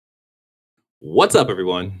What's up,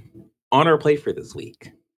 everyone? On our plate for this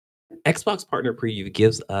week, Xbox Partner Preview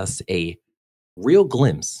gives us a real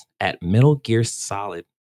glimpse at Metal Gear Solid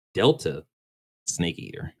Delta Snake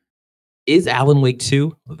Eater. Is Alan Wake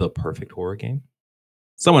 2 the perfect horror game?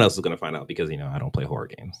 Someone else is going to find out because, I don't play horror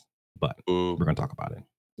games, but Ooh. we're going to talk about it.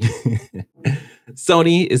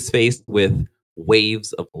 Sony is faced with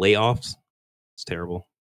waves of layoffs. It's terrible.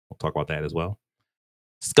 We'll talk about that as well.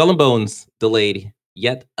 Skull and Bones delayed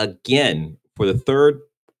yet again for the third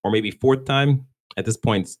or maybe fourth time. At this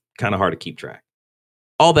point, it's kind of hard to keep track.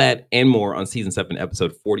 All that and more on season 7,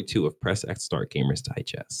 episode 42 of Press X Start Gamers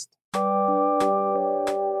Digest.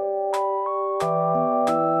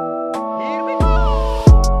 Here we go.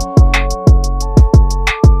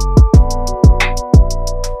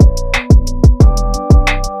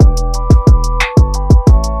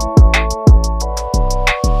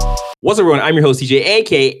 What's up, everyone? I'm your host, CJ,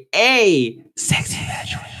 aka Sexy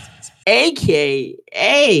Veterans,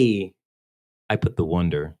 aka I put the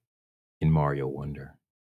wonder in Mario Wonder.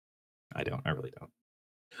 I really don't.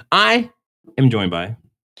 I am joined by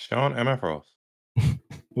Sean MF Ross.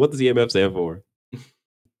 what does EMF stand for?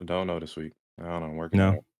 Don't know this week. I don't know. I'm working.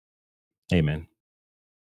 No. Hey, man.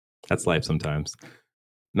 That's life sometimes.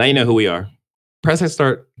 Now you know who we are. Press X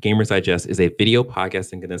Start Gamers Digest is a video podcast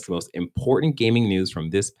that condenses the most important gaming news from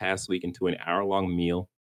this past week into an hour-long meal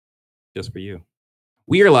just for you.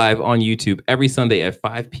 We are live on YouTube every Sunday at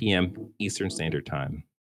 5 p.m. Eastern Standard Time.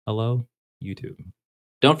 Hello, YouTube.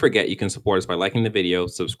 Don't forget, you can support us by liking the video,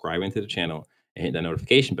 subscribing to the channel, and hit that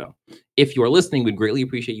notification bell. If you are listening, we'd greatly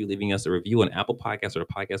appreciate you leaving us a review on Apple Podcasts or the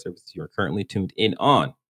podcast services you are currently tuned in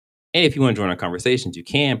on. And if you want to join our conversations, you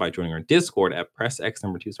can by joining our Discord at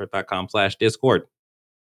pressx2start.com/Discord.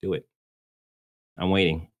 Do it. I'm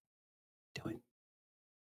waiting. Do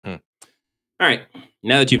it. All right.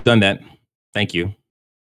 Now that you've done that, thank you.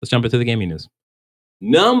 Let's jump into the gaming news.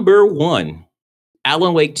 Number 1,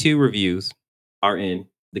 Alan Wake 2 reviews are in.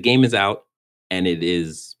 The game is out, and it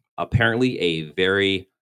is apparently a very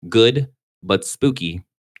good but spooky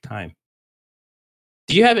time.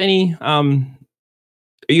 Do you have any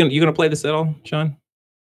Are you gonna play this at all, Sean?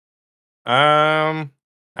 I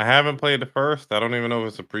haven't played the first. I don't even know if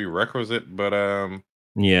it's a prerequisite, but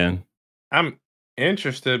Yeah. I'm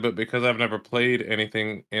interested. But because I've never played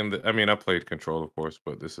anything I played Control, of course,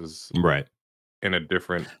 but this is Right. in a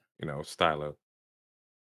different, style of.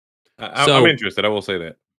 So I'm interested. I will say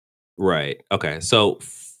that. right. Okay. So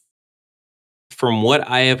from what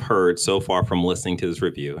I have heard so far from listening to this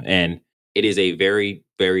review, and it is a very,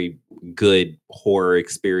 very good horror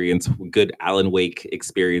experience, good Alan Wake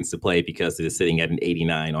experience to play because it is sitting at an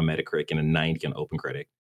 89 on Metacritic and a 90 on OpenCritic.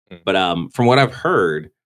 Mm. But from what I've heard,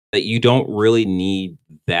 that you don't really need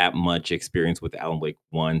that much experience with Alan Wake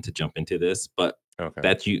 1 to jump into this, but Okay.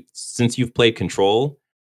 that since you've played Control,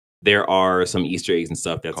 there are some Easter eggs and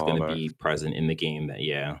stuff that's going to be Callbacks. present in the game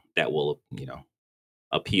that will,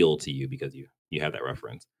 appeal to you because you have that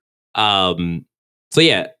reference. So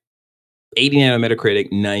yeah, 89 on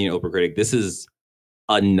Metacritic, 90 on OpenCritic. This is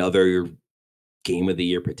another Game of the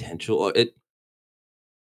Year potential.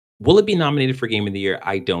 Will it be nominated for Game of the Year?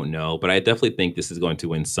 I don't know, but I definitely think this is going to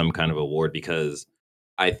win some kind of award because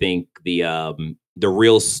I think the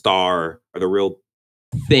real star or the real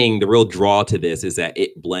thing, the real draw to this is that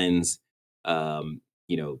it blends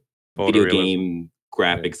video Photorealism. game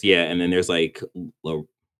graphics, yeah, and then there's like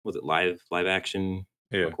was it live action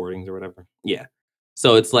Yeah. recordings or whatever? Yeah.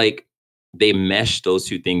 So it's like they mesh those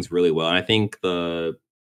two things really well. And I think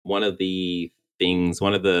one of the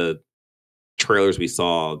trailers we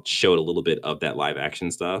saw showed a little bit of that live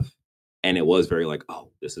action stuff, and it was very like, oh,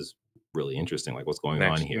 this is really interesting. Like, what's going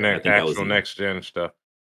on here? And I think that was Next gen stuff.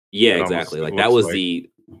 yeah, It exactly. almost Like that looks was like-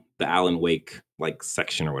 the Alan Wake like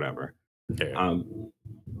section or whatever. Yeah.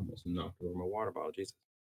 Almost knocked over my water bottle. Jesus.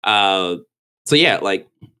 So yeah, like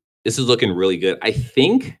this is looking really good.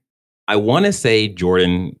 I want to say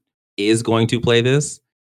Jordan is going to play this.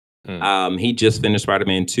 He just finished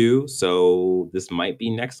Spider-Man 2, so this might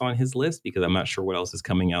be next on his list because I'm not sure what else is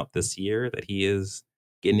coming out this year that he is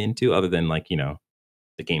getting into other than like,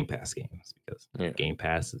 the Game Pass games because Game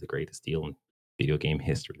Pass is the greatest deal in video game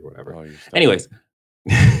history or whatever. Oh, you're stuck. Anyways.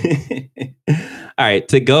 All right,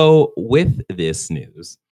 to go with this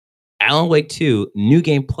news, Alan Wake 2 New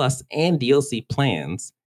Game Plus and DLC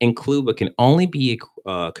plans include what can only be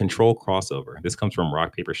a Control crossover. This comes from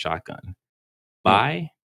Rock Paper Shotgun. By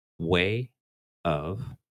way of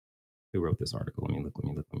who wrote this article? Let me look.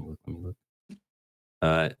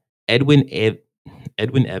 Edwin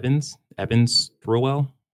Evans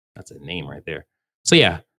Thruwell. That's a name right there. So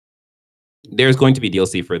yeah, there's going to be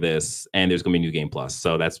DLC for this, and there's going to be New Game Plus.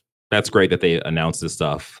 So that's that's great that they announced this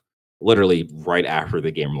stuff literally right after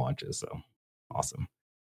the game launches. So awesome.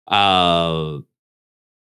 Uh,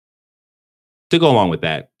 to go along with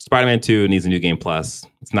that, Spider-Man 2 needs a new game plus.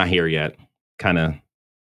 It's not here yet. Kind of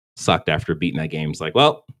sucked after beating that game. It's like,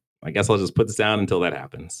 well, I guess I'll just put this down until that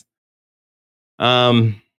happens.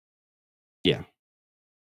 Um, yeah.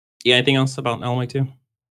 Yeah. Anything else about Alan Wake 2?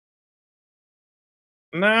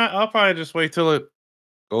 Nah, I'll probably just wait till it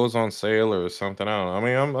goes on sale or something. I don't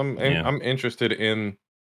know. I mean, Yeah. I'm interested in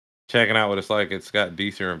checking out what it's like. It's got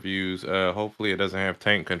decent reviews. Hopefully it doesn't have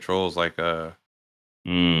tank controls like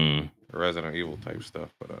Mm, Resident Evil type stuff,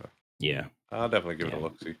 but yeah. I'll definitely give it a Yeah.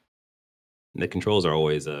 look. See, The controls are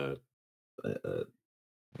always a,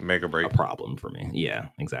 make or a break. problem for me. Yeah,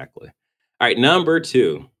 exactly. All right. Number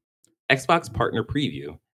two, Xbox partner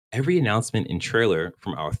preview. Every announcement and trailer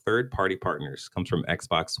from our third party partners comes from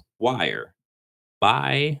Xbox Wire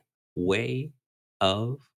by way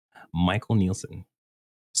of Michael Nielsen.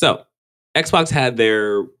 So, Xbox had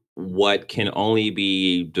their what can only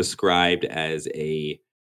be described as a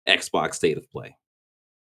Xbox state of play.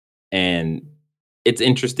 And it's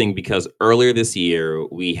interesting because earlier this year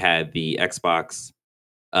we had the Xbox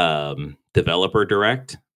developer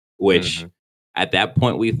direct, which Hmm. at that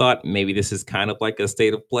point we thought maybe this is kind of like a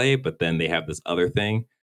state of play, but then they have this other thing.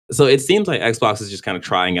 So it seems like Xbox is just kind of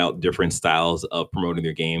trying out different styles of promoting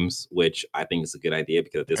their games, which I think is a good idea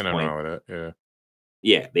because at this Ain't nothing point, wrong with that.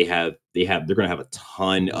 Yeah. yeah, they're gonna have a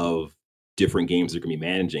ton of different games they're gonna be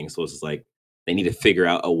managing. So it's just like they need to figure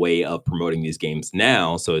out a way of promoting these games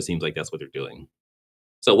now. So it seems like that's what they're doing.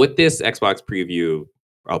 So with this Xbox preview,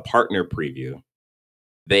 a partner preview,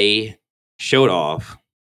 they showed off,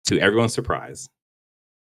 to everyone's surprise,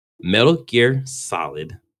 Metal Gear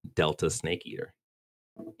Solid Delta Snake Eater.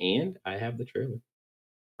 And I have the trailer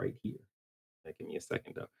right here. Give me a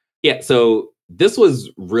second though. Yeah, so this was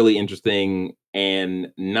really interesting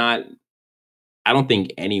and not I don't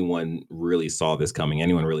think anyone really saw this coming.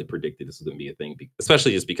 Anyone really predicted this was going to be a thing,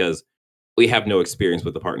 especially just because we have no experience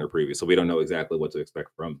with the partner preview, so we don't know exactly what to expect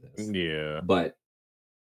from this. Yeah. But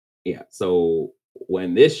yeah, so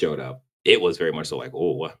when this showed up, it was very much so like,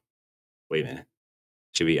 oh, wait a minute,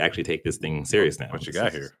 should we actually take this thing serious now? What you This got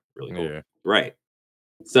is here? really cool, Yeah. right?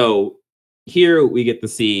 So here we get to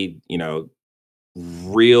see,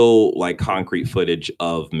 real like concrete footage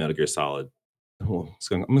of Metal Gear Solid. Well,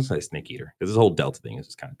 I'm gonna say Snake Eater because this whole Delta thing is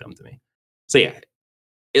just kind of dumb to me. So yeah,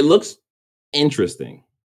 it looks interesting.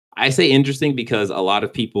 I say interesting because a lot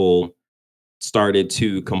of people started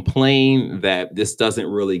to complain that this doesn't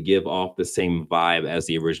really give off the same vibe as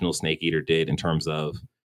the original Snake Eater did in terms of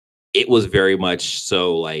it was very much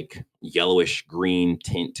so like yellowish green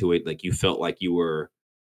tint to it. Like you felt like you were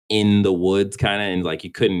in the woods kind of and like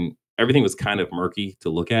you couldn't everything was kind of murky to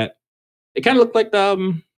look at. It kind of looked like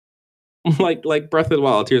like Breath of the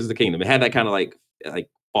Wild, Tears of the Kingdom. It had that kind of like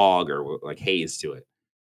fog or like haze to it.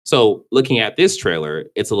 So looking at this trailer,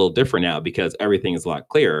 it's a little different now because everything is a lot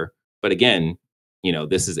clearer. But again,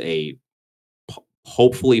 this is a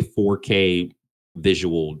hopefully 4K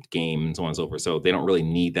visual game and so on and so forth. So they don't really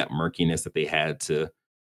need that murkiness that they had to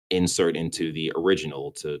insert into the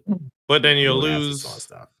original to But then you'll load assets and all that lose,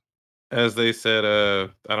 stuff. as they said.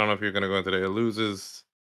 I don't know if you're gonna go into that. It loses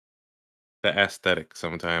the aesthetic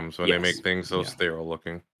sometimes when they make Yes. things so Yeah. sterile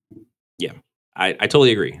looking. Yeah. I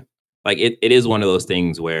totally agree. Like it is one of those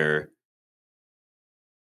things where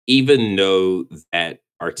even though that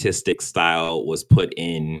artistic style was put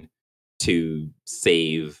in to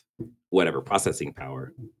save whatever processing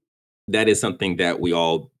power, that is something that we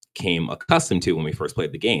all came accustomed to when we first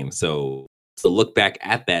played the game. So to look back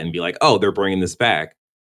at that and be like, oh, they're bringing this back,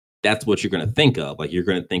 that's what you're going to think of. Like you're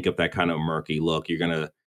going to think of that kind of murky look. You're going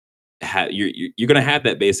to have you're going to have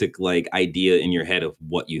that basic like idea in your head of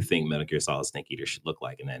what you think Metal Gear Solid Snake Eater should look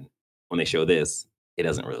like, and then when they show this, it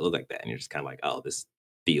doesn't really look like that, and you're just kind of like, oh, this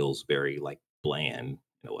feels very like bland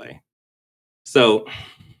in a way. So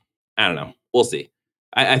I don't know. We'll see.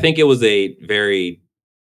 I think it was a very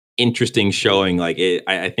interesting showing. Like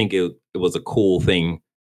I think it was a cool thing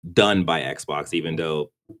done by Xbox, even though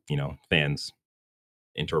fans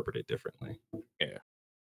interpret it differently. Yeah.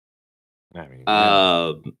 I mean, yeah.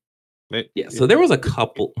 Um, yeah. It, So there was a it, it-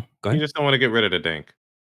 couple. Go you ahead. just don't want to get rid of the dank.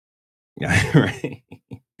 Yeah, right.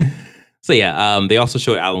 So yeah, they also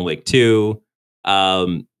showed Alan Wake 2.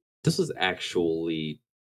 This was actually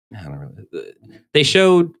I don't know. They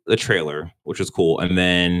showed the trailer, which was cool, and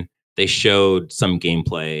then they showed some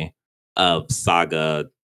gameplay of Saga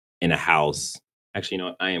in a house. Actually, you know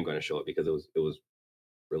what? I am going to show it because it was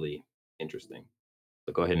really interesting.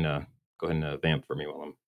 So go ahead and vamp for me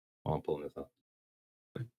while I'm pulling this up.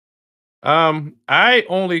 I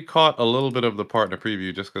only caught a little bit of the partner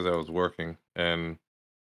preview just because I was working and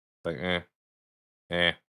like,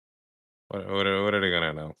 eh. What are they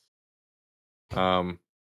gonna announce? Um,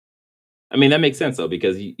 I mean, that makes sense though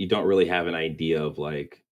because you don't really have an idea of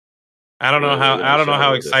like what they're I gonna don't know show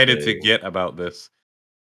how or just excited to say. get about this.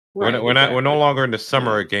 Right, We're no exactly. longer in the Yeah,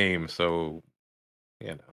 summer game, so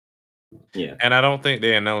you know. yeah, And I don't think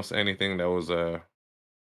they announced anything that was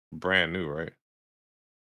brand new, right?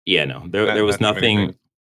 yeah. No, there was Not too many nothing things.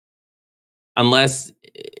 unless.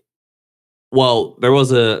 Well, there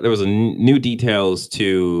was a new details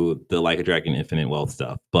to the Like a Dragon Infinite Wealth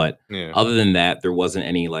stuff, but Yeah. other than that, there wasn't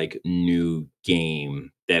any like new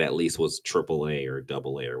game that at least was triple A or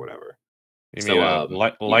double A or whatever. You mean So,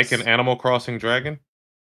 like an yes, Animal Crossing dragon?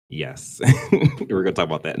 yes, we're gonna talk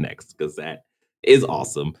about that next because that is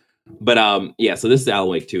awesome. But yeah, so this is Alan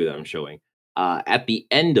Wake 2 that I'm showing. At the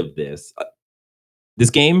end of this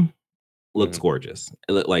game looks Mhm. gorgeous.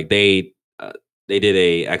 It look like they did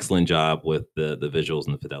a excellent job with the visuals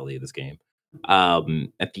and the fidelity of this game.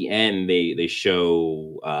 At the end, they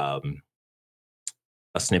show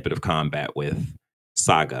a snippet of combat with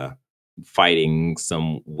Saga fighting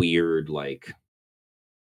some weird like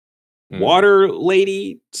Mm. water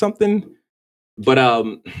lady something. But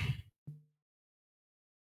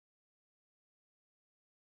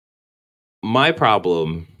my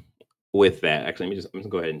problem with that actually, I'm just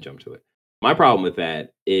go ahead and jump to it. My problem with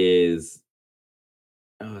that is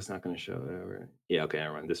oh, it's not going to show it. Yeah, okay,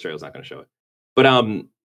 never mind. This trailer's not going to show it. But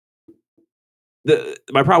the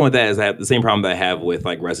my problem with that is I have the same problem that I have with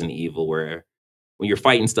like Resident Evil, where when you're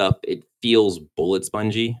fighting stuff, it feels bullet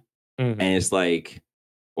spongy, Mhm. and it's like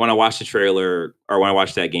when I watched the trailer or when I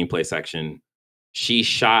watched that gameplay section, she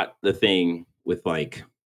shot the thing with like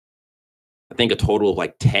I think a total of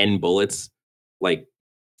like 10 bullets, like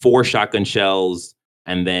 4 shotgun shells,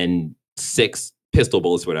 and then 6 pistol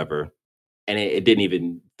bullets, whatever, and it didn't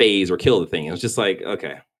even phase or kill the thing. It was just like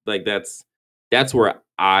okay, like that's where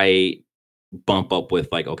I bump up with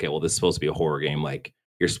like, okay, well, this is supposed to be a horror game. Like,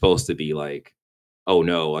 you're supposed to be like, oh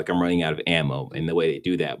no, like I'm running out of ammo. And the way they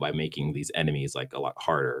do that by making these enemies like a lot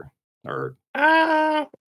harder. Or Ah,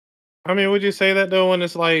 I mean, would you say that though? When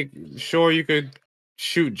it's like, sure, you could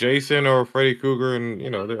shoot Jason or Freddy Krueger, and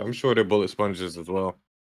I'm sure they're bullet sponges as well.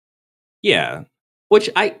 yeah, which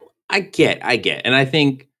I get, and I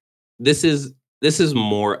think this is this is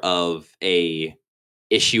more of a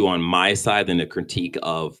issue on my side than a critique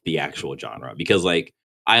of the actual genre because like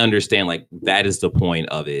I understand like that is the point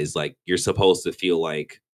of it is like you're supposed to feel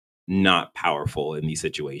like not powerful in these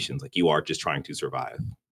situations like you are just trying to survive.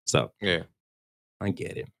 So Yeah. I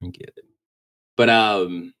get it. I get it. But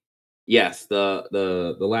yes,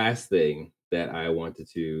 the last thing that I wanted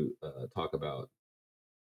to talk about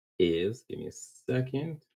is give me a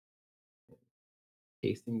second.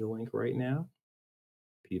 Pasting the link right now.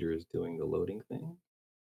 Peter is doing the loading thing.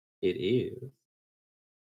 It is.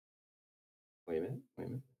 Wait a minute. Wait a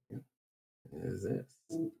minute. Yeah, is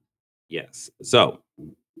this? Yes. So,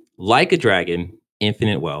 like a dragon,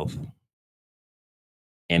 infinite wealth,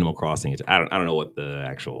 Animal Crossing. I don't know what the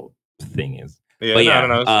actual thing is, Yeah, but no, no, yeah.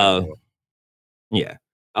 no, it's fine. Yeah.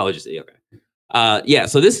 I'll just okay. Yeah.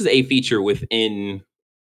 So this is a feature within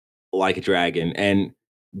Like a Dragon, and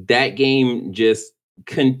that game just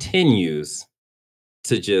continues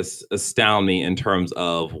to just astound me in terms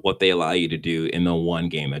of what they allow you to do in the one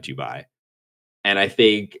game that you buy. And I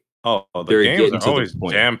think Oh, the they're games getting are to the always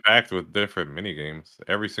point. jam packed with different mini games.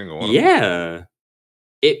 Every single one of them. Yeah.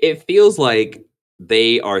 It feels like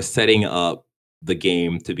they are setting up the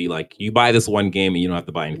game to be like, you buy this one game and you don't have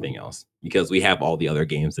to buy anything else because we have all the other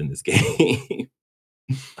games in this game.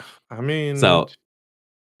 I mean, So,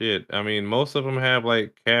 shit. I mean, most of them have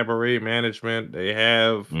like cabaret management. They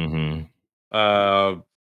have mhm. uh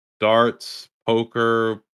darts,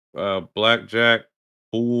 poker, blackjack,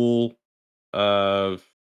 pool. Uh,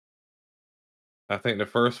 I think the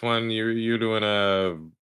first one you're doing a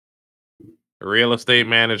real estate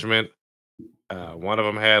management. One of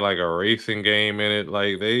them had like a racing game in it.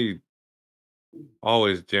 Like they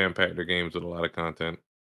always jam pack their games with a lot of content.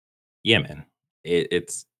 Yeah, man.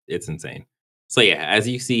 It's insane. So yeah, as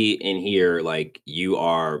you see in here, like you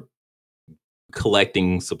are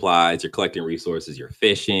collecting supplies, you're collecting resources, you're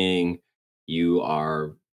fishing, you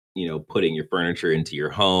are, putting your furniture into your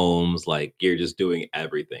homes, like you're just doing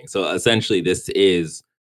everything. So essentially, this is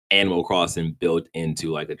Animal Crossing built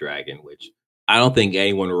into like a dragon, which I don't think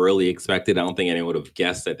anyone really expected. I don't think anyone would have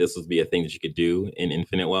guessed that this would be a thing that you could do in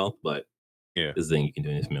Infinite Wealth, but Yeah. this is a thing you can do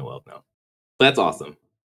in Infinite Wealth now. So that's awesome.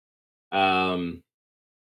 Um,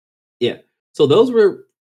 yeah. So those were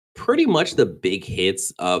pretty much the big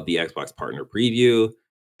hits of the Xbox Partner Preview.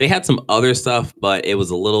 They had some other stuff, but it was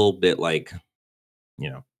a little bit like, you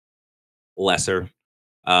know, lesser.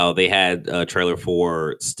 They had a trailer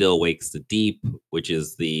for Still Wakes the Deep, which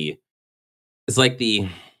is it's like the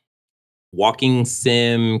walking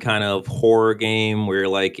sim kind of horror game where you're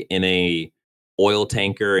like in a oil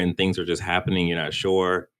tanker and things are just happening, you're not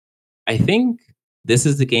sure. I think this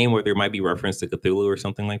is the game where there might be reference to Cthulhu or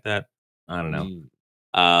something like that. I don't know.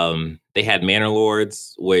 Mm. They had Manor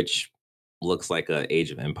Lords, which looks like a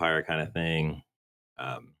Age of Empire kind of thing.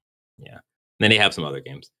 Um, yeah. Then they have some other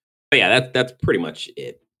games. But yeah, that's pretty much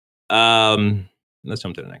it. Let's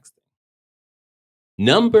jump to the next thing.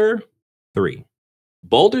 Number 3.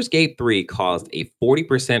 Baldur's Gate 3 caused a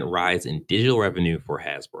 40% rise in digital revenue for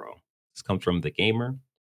Hasbro. This comes from The Gamer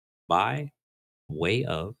by way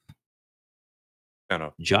of Kind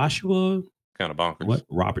of Joshua kind of bonkers. what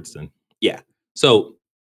Robertson. Yeah. So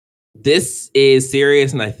this is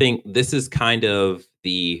serious, and I think this is kind of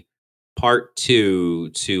the part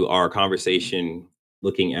 2 to our conversation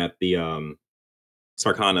looking at the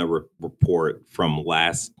Sarkana report from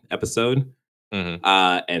last episode. Hmm.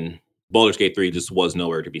 And Baldur's Gate 3 just was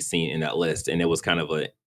nowhere to be seen in that list. And it was kind of a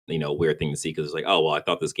weird thing to see because it's like, oh well, I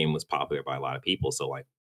thought this game was popular by a lot of people. So like,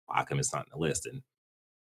 how come it's not in the list? And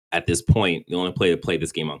at this point, the only play to play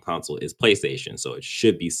this game on console is PlayStation. So it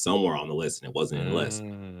should be somewhere on the list, and it wasn't in the list.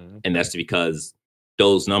 And Okay. that's because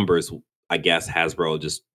those numbers, I guess Hasbro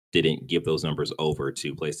just didn't give those numbers over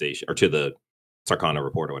to PlayStation or to the Sarkana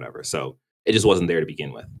report or whatever. So it just wasn't there to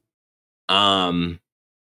begin with. Um,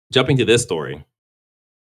 Jumping to this story,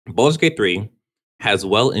 Baldur's Gate 3 has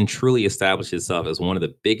well and truly established itself as one of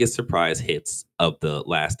the biggest surprise hits of the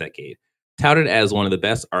last decade. Touted as one of the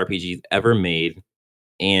best RPGs ever made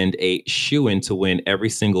and a shoe-in to win every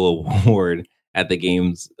single award at the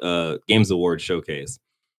Games Award showcase.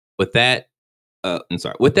 With that,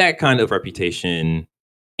 with that kind of reputation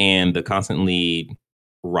and the constantly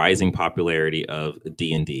rising popularity of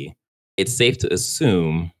D&D, it's safe to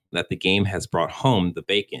assume that the game has brought home the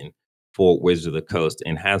bacon for Wizards of the Coast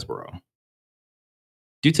and Hasbro.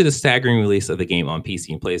 Due to the staggering release of the game on PC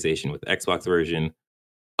and PlayStation with the Xbox version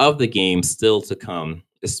of the game still to come,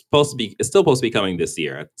 it's still supposed to be coming this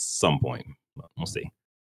year at some point. We'll see.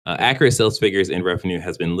 Accurate sales figures and revenue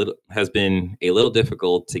has been a little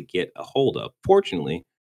difficult to get a hold of. Fortunately,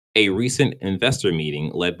 a recent investor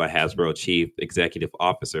meeting led by Hasbro Chief Executive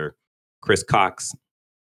Officer Chris Cox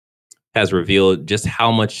has revealed just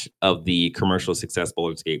how much of the commercial success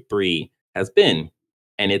Baldur's Gate 3 has been,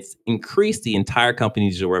 and it's increased the entire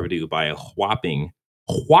company's digital revenue by a whopping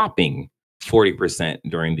 40%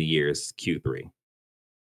 during the year's Q3.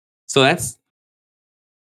 So that's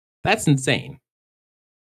insane.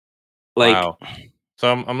 Like, Wow.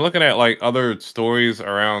 So I'm looking at like other stories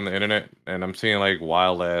around the internet, and I'm seeing like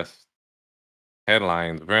wild ass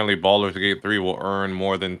headlines. Apparently, Baldur's Gate 3 will earn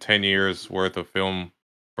more than 10 years worth of film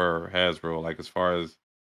for Hasbro, like as far as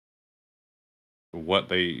what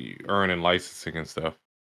they earn in licensing and stuff.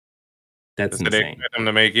 They that's said they insane. expect them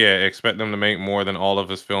to make, yeah, expect them to make more than all of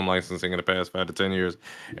his film licensing in the past 5 to 10 years,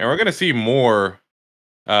 and we're gonna see more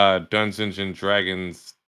Dungeons and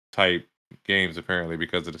Dragons type games apparently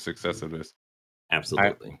because of the success of this. I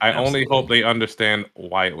Absolutely. I only hope Absolutely. they understand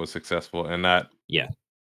why it was successful and not Yeah.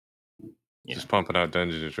 Yeah. just pumping out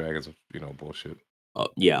Dungeons and Dragons, bullshit.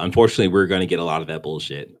 Yeah, unfortunately, we're gonna get a lot of that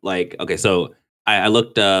bullshit. Like, okay, so I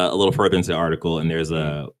looked a little further into the article, and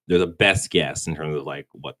Mhm. there's a best guess in terms of like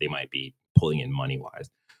what they might be pulling in money wise.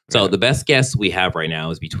 So Yeah. the best guess we have right now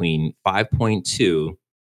is between 5.2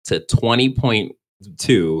 to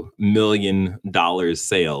 20.2 million dollars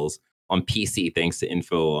sales on PC, thanks to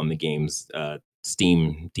info on the game's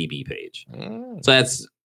Steam DB page. Mm. So that's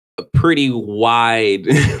a pretty wide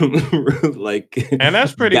like And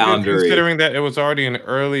that's pretty good boundary. considering that it was already in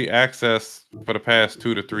early access for the past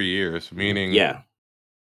 2 to 3 years, meaning Yeah.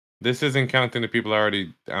 this isn't counting the people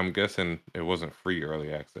already. I'm guessing it wasn't free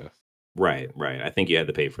early access. Right, right. I think you had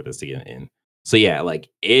to pay for this to get in. So yeah, like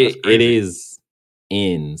That's it crazy. is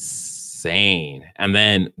insane. And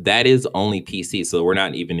then that is only PC, so we're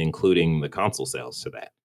not even including the console sales to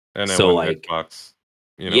that. And then So when like Xbox,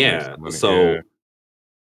 makes yeah, some money. Yeah. so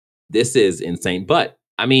this is insane. But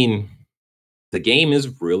I mean, the game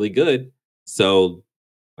is really good. So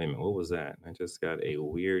wait a minute, what was that? I just got a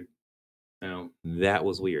weird no, that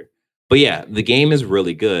was weird. But yeah, the game is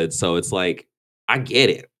really good. So it's like, I get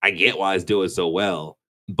it. I get why it's doing so well.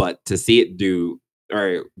 But to see it do,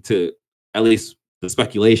 or to at least the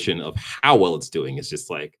speculation of how well it's doing is just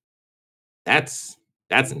like, that's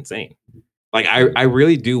that's insane. Like I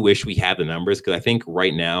really do wish we had the numbers because I think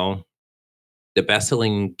right now the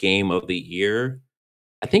best-selling game of the year,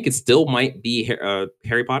 I think it still might be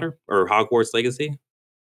Harry Potter or Hogwarts Legacy.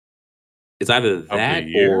 It's either Of the that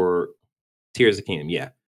year? or Tears of the Kingdom, yeah.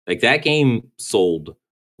 Like, that game sold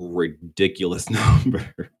ridiculous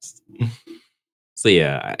numbers. So,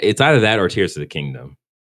 yeah, it's either that or Tears of the Kingdom.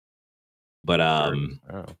 But, Curious.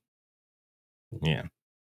 Oh. yeah.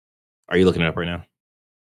 Are you looking it up right now?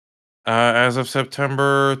 As of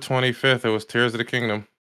September 25th, it was Tears of the Kingdom.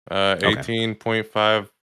 Okay. 18.5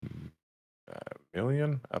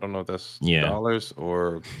 million. I don't know if that's Yeah. dollars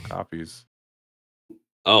or copies.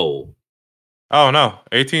 Oh, Oh no,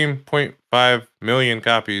 18.5 million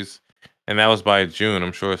copies, and that was by June.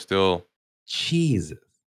 I'm sure it's still, Jesus.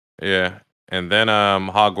 yeah. And then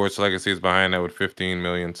Hogwarts Legacy is behind that with 15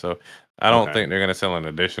 million. So I don't Okay. think they're gonna sell an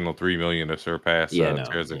additional 3 million to surpass Yeah, no.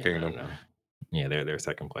 Tears of the Yeah, no, Kingdom. no. Yeah, they're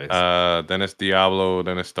second place. Then it's Diablo,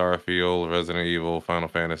 then it's Starfield, Resident Evil, Final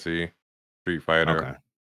Fantasy, Street Fighter. Okay.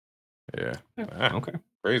 Yeah. Yeah, Ah, okay.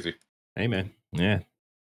 crazy. Amen. Yeah.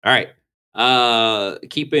 All right.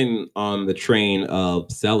 Keeping on the train of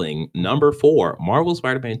selling, number 4, Marvel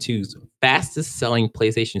Spider-Man 2's fastest selling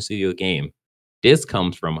PlayStation Studio game. This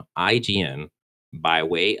comes from IGN by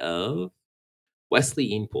way of Wesley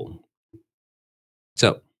Inpool.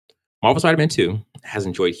 So, Marvel Spider-Man 2 has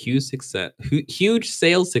enjoyed huge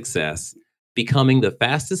sales success, becoming the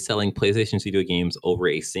fastest selling PlayStation Studio games over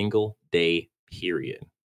a single day period.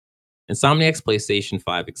 Insomniac's PlayStation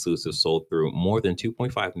 5 exclusive sold through more than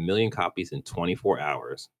 2.5 million copies in 24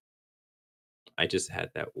 hours. I just had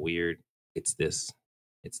that weird, it's this,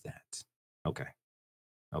 it's that. Okay.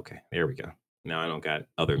 Okay. There we go. Now I don't got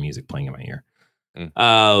other music playing in my ear. Mm.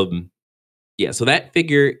 Um, yeah, so that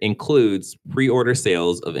figure includes pre-order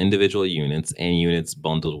sales of individual units and units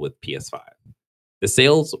bundled with PS5. The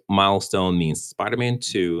sales milestone means Spider-Man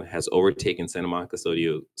 2 has overtaken Santa Monica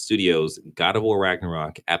Studios' God of War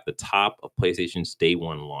Ragnarok at the top of PlayStation's day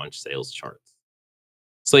one launch sales charts.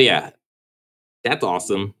 So yeah, that's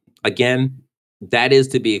awesome. Again, that is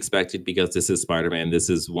to be expected because this is Spider-Man.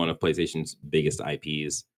 This is one of PlayStation's biggest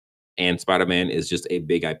IPs. And Spider-Man is just a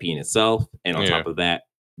big IP in itself. And on Yeah. top of that,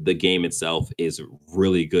 the game itself is a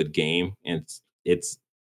really good game. And it's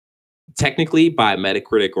technically by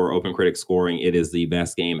Metacritic or OpenCritic scoring, it is the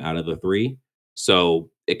best game out of the three. So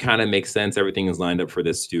it kind of makes sense. Everything is lined up for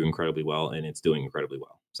this to do incredibly well, and it's doing incredibly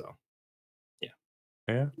well. So yeah,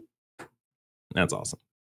 Yeah. that's awesome.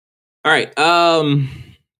 All right.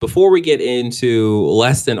 Before we get into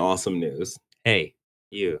less than awesome news, hey,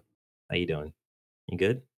 you, how you doing? You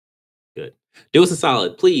good? Good. Do us a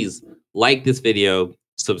solid. Please like this video,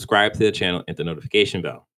 subscribe to the channel, and the notification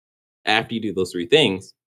bell. After you do those three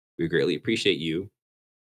things, we greatly appreciate you.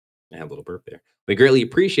 I had a little burp there. We greatly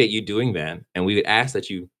appreciate you doing that, and we would ask that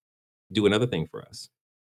you do another thing for us.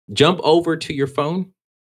 Jump over to your phone,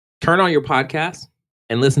 turn on your podcast,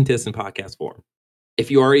 and listen to this in podcast form. If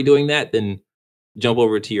you're already doing that, then jump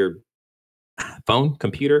over to your phone,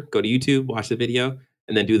 computer, go to YouTube, watch the video,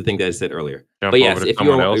 and then do the thing that I said earlier. Jump But over yes, to if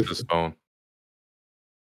someone you're else's phone.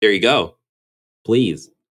 there you go. Please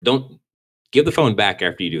don't give the phone back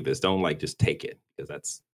after you do this. Don't like just take it because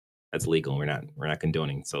that's legal. We're not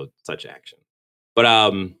condoning such action.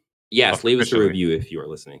 But yes, leave us a Officially. review if you are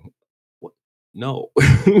listening. What? No.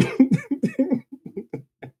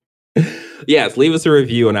 Yes, leave us a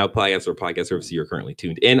review on our podcast or podcast service you're currently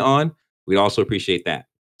tuned in on. We'd also appreciate that.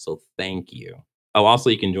 So thank you. Oh, also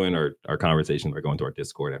you can join our conversation by going to our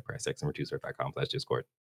Discord at pressxnumber2surf.com/Discord.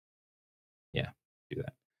 Yeah, do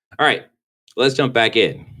that. All right, let's jump back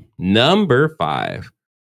in. Number 5.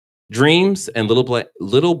 Dreams and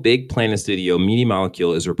Little Big Planet Studio Media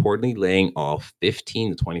Molecule is reportedly laying off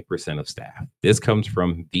 15 to 20% of staff. This comes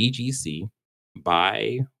from VGC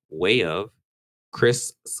by way of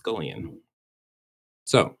Chris Scullion.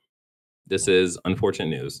 So this is unfortunate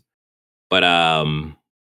news, but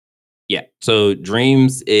yeah. So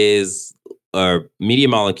Dreams is Media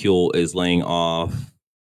Molecule is laying off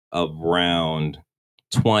around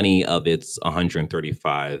 20 of its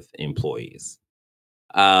 135 employees.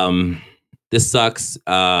 Um, this sucks.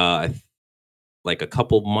 Like a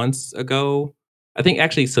couple months ago, I think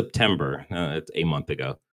actually September, it's a month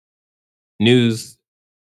ago. News.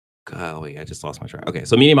 Oh wait, I just lost my track. Okay,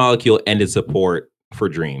 so Media Molecule ended support for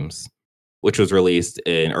Dreams, which was released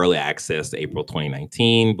in early access April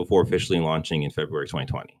 2019 before officially launching in February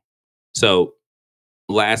 2020. So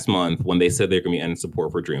last month, when they said they're going to be ending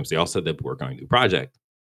support for Dreams, they also said that we're going to do project.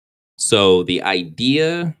 So the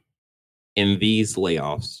idea in these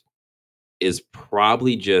layoffs is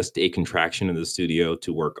probably just a contraction in the studio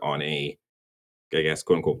to work on a, I guess,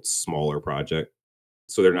 quote unquote, smaller project.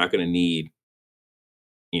 So they're not going to need,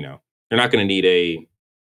 you know, They're not going to need a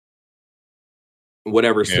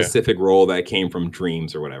whatever Yeah. specific role that came from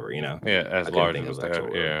Dreams or whatever, you know? Yeah, I as couldn't large think of as the actual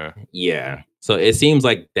that. word. Yeah. Yeah. So it seems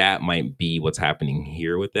like that might be what's happening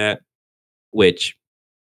here with that, which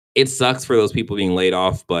it sucks for those people being laid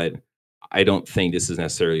off, but I don't think this is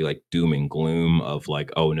necessarily like doom and gloom of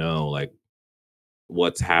like, oh no, like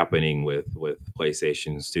what's happening with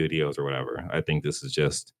PlayStation Studios or whatever. I think this is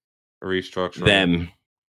just Restructuring. them.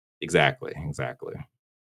 Exactly, exactly.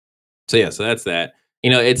 So yeah, so that's that.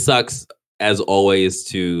 It sucks as always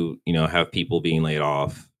to, have people being laid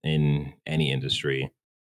off in any industry.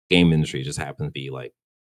 Game industry just happens to be like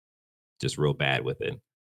just real bad with it.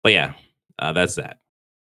 But yeah, that's that.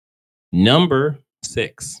 Number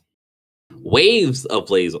 6. Waves of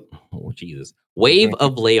lays oh Jesus. Wave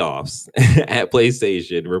of layoffs at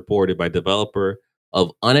PlayStation reported by developer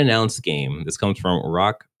of unannounced game. This comes from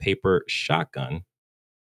Rock Paper Shotgun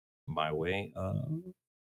by way of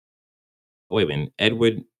wait a minute.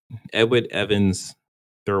 Edward Evans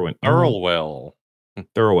Thurwin. Oh, Earlwell.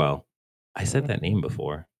 Thurwell. I said Mhm. that name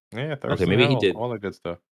before. Yeah, Okay, Thurston maybe he Howell, did. all that good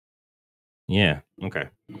stuff. Yeah. Okay.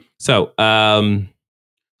 So,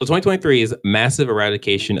 so 2023's massive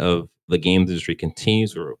eradication of the games industry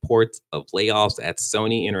continues with reports of layoffs at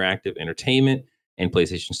Sony Interactive Entertainment and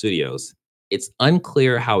PlayStation Studios. It's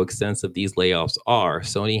unclear how extensive these layoffs are.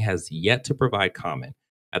 Sony has yet to provide comment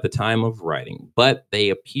at the time of writing, but they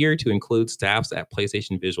appear to include staffs at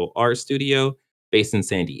PlayStation Visual Arts Studio based in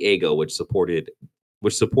San Diego, which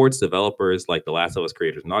supports developers like The Last of Us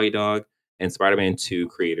creators Naughty Dog and Spider-Man 2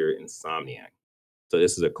 creator Insomniac. So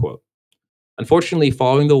this is a quote. Unfortunately,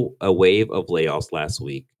 following a wave of layoffs last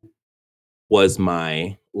week was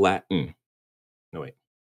my Latin. No wait.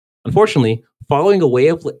 Unfortunately, following a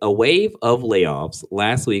wave of layoffs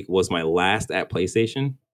last week was my last at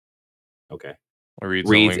PlayStation. Okay, Reads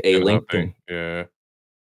a reads a LinkedIn update. LinkedIn.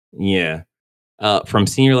 Yeah. Yeah, from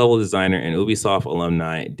senior level designer and Ubisoft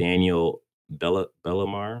alumni Daniel Bellamar.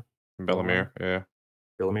 Bellamar. Bellemere. Yeah.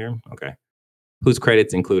 Bellamere. Okay, whose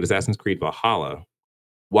credits include Assassin's Creed Valhalla.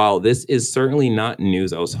 While this is certainly not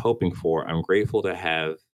news I was hoping for, I'm grateful to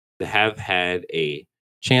have had a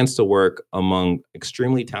chance to work among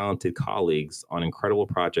extremely talented colleagues on incredible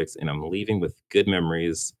projects, and I'm leaving with good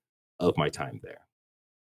memories of my time there.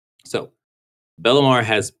 So, Bellamar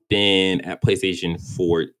has been at PlayStation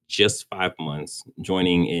for just 5 months,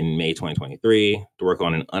 joining in May 2023 to work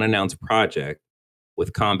on an unannounced project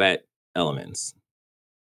with combat elements.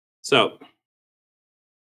 So,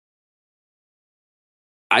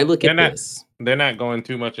 I look They're at not this. they're not going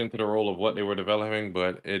too much into the role of what they were developing,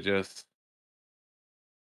 but it just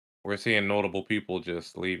we're seeing notable people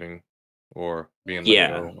just leaving or being let Yeah,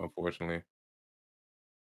 go, unfortunately.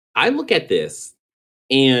 I look at this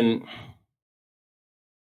and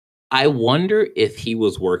I wonder if he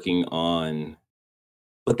was working on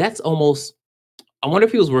but that's almost I wonder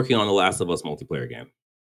if he was working on the Last of Us multiplayer game.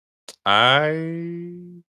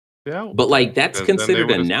 I doubt But, that like, that's because then they considered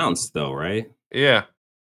would have. announced though, right? Yeah.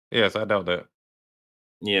 Yes, I doubt that.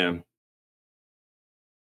 Yeah.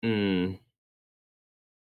 Mm. It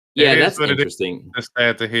Yeah, is that's what it is. interesting. It's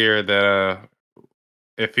sad to hear that,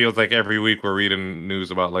 it feels like every week we're reading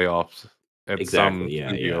news about layoffs at some Exactly, yeah,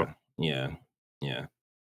 studio. yeah, yeah, yeah.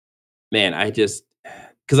 Man, I just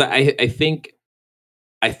because I think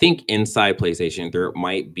inside PlayStation, there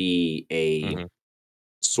might be a Mhm.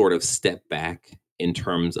 sort of step back in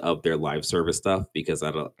terms of their live service stuff because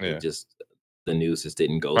I don't it Yeah. just the news just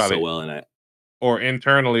didn't go so Probably well, and I or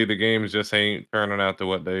internally, the games just ain't turning out to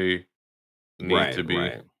what they need right, to be.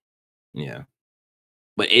 right. Yeah.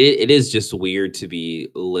 But it is just weird to be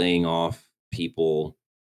laying off people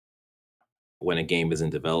when a game is in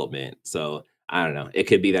development. So I don't know. It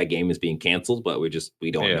could be that game is being canceled, but we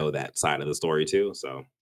don't Yeah. know that side of the story too. So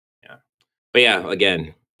yeah. But yeah,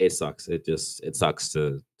 again, it sucks. It sucks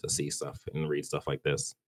to see stuff and read stuff like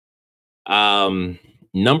this. Um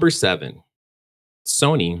Number 7,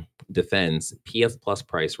 Sony defends PS Plus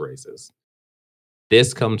price raises.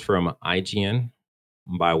 This comes from IGN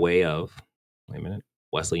by way of wait a minute,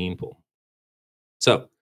 Wesley Inpool. So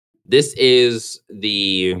this is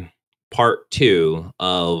the part 2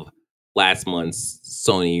 of last month's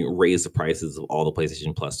Sony raised the prices of all the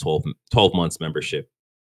PlayStation Plus 12 months membership,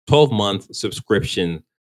 12-month subscription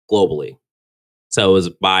globally. So it was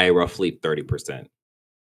by roughly 30%.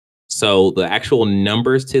 So the actual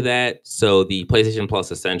numbers to that, so the PlayStation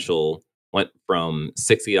Plus Essential went from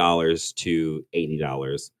 $60 to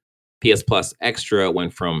 $80. PS Plus Extra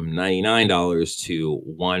went from $99 to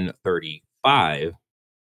 135,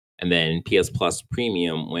 and then PS Plus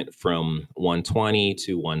Premium went from 120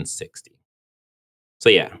 to 160. So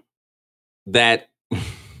yeah, that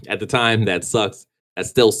at the time. That sucks. That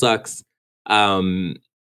still sucks. Um,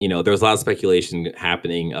 there's a lot of speculation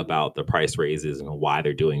happening about the price raises and why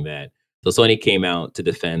they're doing that. So Sony came out to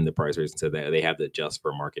defend the price raise and said that they have to adjust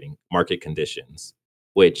for market conditions,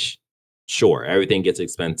 which sure, everything gets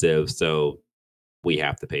expensive, so we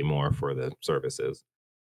have to pay more for the services,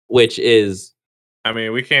 which is I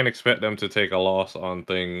mean, we can't expect them to take a loss on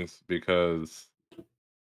things because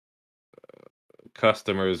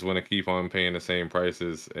customers want to keep on paying the same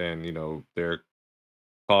prices, and their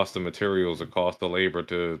cost of materials or cost of labor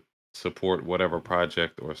to support whatever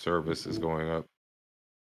project or service is going up.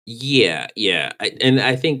 yeah, yeah.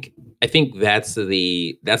 I think that's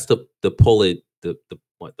the pull it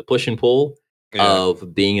the push and pull Yeah.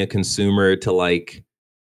 of being a consumer to like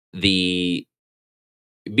the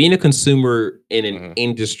being a consumer in an Hmm.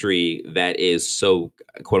 industry that is so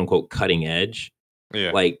quote unquote cutting edge.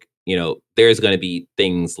 Yeah. Like, there's going to be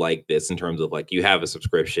things like this in terms of like you have a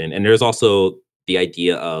subscription, and there's also the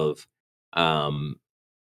idea of um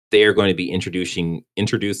they're going to be introducing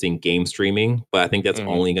game streaming, but I think that's Hmm.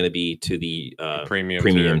 only going to be to the The premium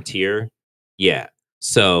premium tier, tier. Yeah.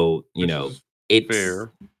 So, which is it's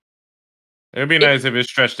fair. It'd be it nice if it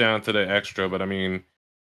stretched down to the extra, but I mean,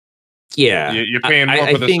 yeah. you're I, paying I more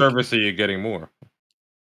I for the think service, so you're getting more.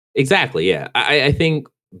 exactly, yeah. I think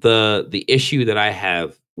the issue that I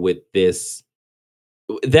have with this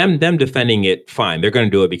them defending it, fine. They're going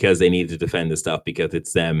to do it because they need to defend the stuff because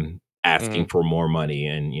it's them Hmm. asking for more money,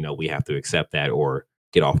 and we have to accept that or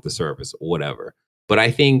get off the service or whatever. But I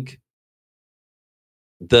think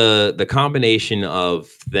the combination of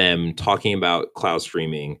them talking about cloud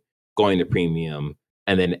streaming, going to premium,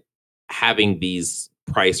 and then having these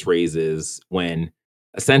price raises when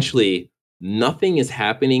essentially nothing is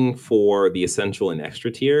happening for the essential and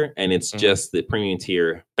extra tier, and it's Hmm. just the premium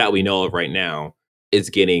tier that we know of right now is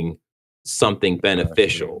getting something Benefit.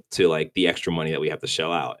 beneficial to like the extra money that we have to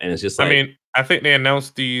shell out. And it's just I like, mean, I think they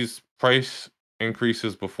announced these price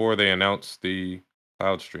increases before they announced the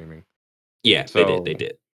cloud streaming. yeah, they did, So they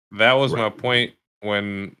did. that was Right. my point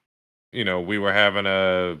when, we were having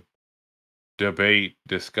a debate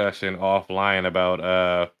discussion offline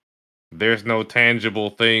about there's no tangible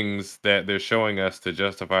things that they're showing us to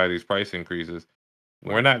justify these price increases.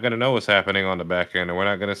 We're Right. not going to know what's happening on the back end, and we're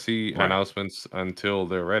not going to see Right. announcements until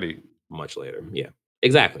they're ready. Much later. Yeah.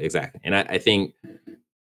 Exactly. Exactly. And I think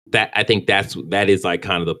that is like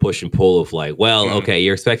kind of the push and pull of like, well, Mhm. okay,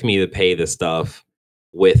 you're expecting me to pay this stuff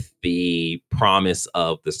with the promise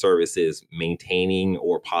of the services maintaining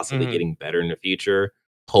or possibly Mhm. getting better in the future.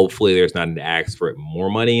 Hopefully there's not an ask for more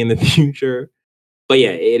money in the future. But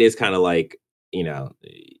yeah, it is kind of like, you know,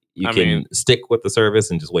 you I mean, can stick with the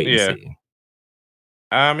service and just wait and yeah. see.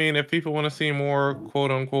 I mean, if people want to see more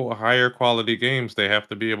quote unquote higher quality games, they have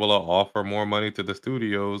to be able to offer more money to the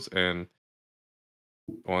studios. And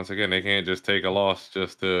once again, they can't just take a loss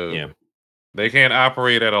just to, Yeah. they can't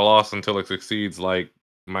operate at a loss until it succeeds, like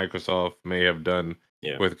Microsoft may have done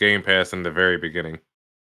Yeah. with Game Pass in the very beginning.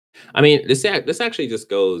 I mean, this actually just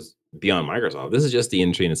goes beyond Microsoft. This is just the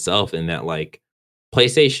industry in itself, in that like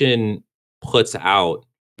PlayStation puts out,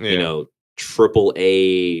 you Yeah. know, triple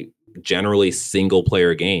A, generally single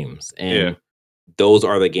player games. Yeah. And those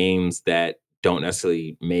are the games that don't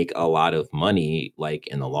necessarily make a lot of money like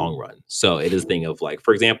in the long run. So it is a thing of like,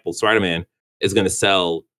 for example, Spider-Man is gonna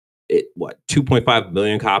sell 2.5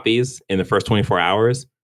 million copies in the first 24 hours.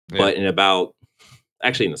 Yeah. But in about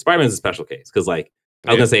actually, no, Spider-Man's a special case because, like,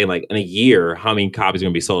 I was Yeah. gonna say, like, in a year, how many copies are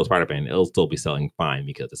gonna be sold of Spider-Man? It'll still be selling fine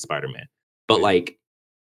because it's Spider-Man. But, Yeah. like,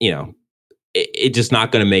 you know, it just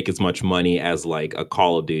not gonna make as much money as, like, a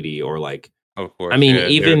Call of Duty or, like Of I course. mean, Yeah.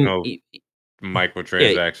 There's even no yeah,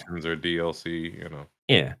 microtransactions or DLC.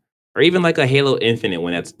 yeah. Or even, like, a Halo Infinite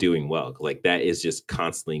when that's doing well. Like, that is just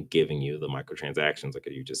constantly giving you the microtransactions, like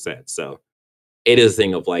you just said. So, it is a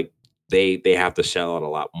thing of, like, they have to shell out a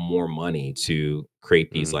lot more money to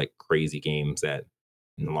create these, Mhm. like, crazy games that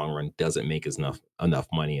in the long run doesn't make as enough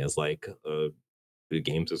money as, like, the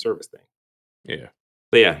games as service thing. Yeah.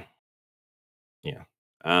 But yeah, yeah.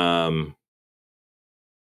 Um,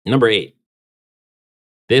 number 8.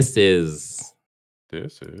 This is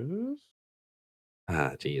This is.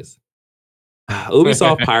 geez.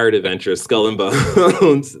 Ubisoft Pirate Adventure Skull and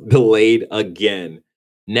Bones delayed again.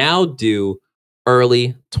 Now due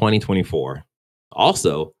early 2024. Also,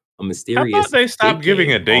 a I thought mysterious they big stopped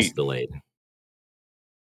giving a game also date. delayed.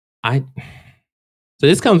 I So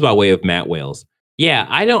this comes by way of Matt Wales. Yeah,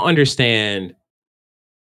 I don't understand.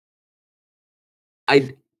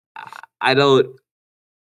 I I don't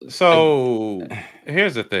I So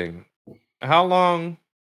here's the thing. How long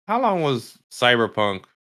how long was Cyberpunk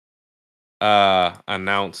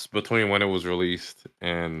announced between when it was released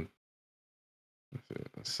and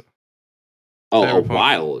Oh, a Cyberpunk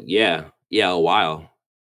while. Yeah. Yeah, a while.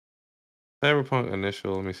 Cyberpunk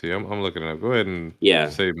initial. Let me see. I'm looking it up. Go ahead and Yeah.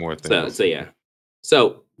 say more So things. yeah.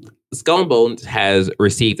 So Skull and Bones has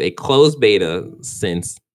received a closed beta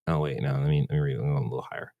since. Oh wait, no. Let me read it a little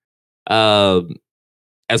higher. Um,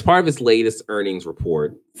 as part of its latest earnings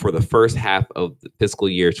report for the first half of the fiscal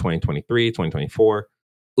year 2023-2024,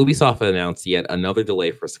 Ubisoft announced yet another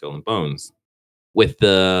delay for Skull and Bones, with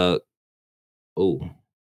the oh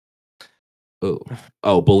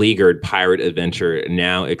oh beleaguered pirate adventure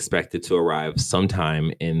now expected to arrive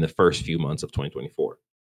sometime in the first few months of 2024.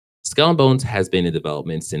 Skull and Bones has been in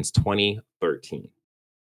development since 2013,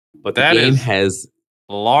 but the That game is has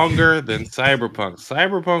longer than Cyberpunk.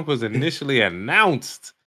 Cyberpunk was initially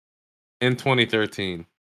announced in 2013.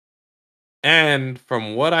 And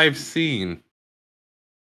from what I've seen,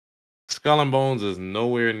 Skull and Bones is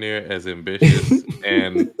nowhere near as ambitious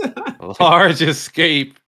and large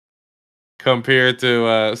escape compared to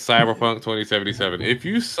Cyberpunk 2077. If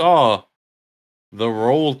you saw the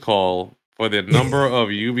roll call for the number of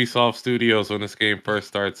Ubisoft studios when this game first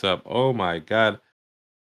starts up, oh my god,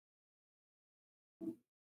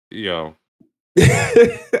 yo,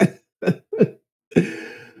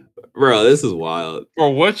 Bro, this is wild.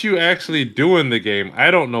 for what you actually do in the game, I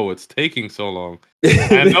don't know what's taking so long.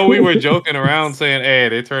 I know we were joking around saying, "Hey,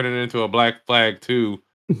 they turned it into a Black Flag 2."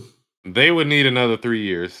 They would need another 3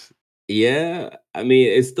 years. Yeah, I mean,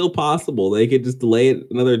 it's still possible. They could just delay it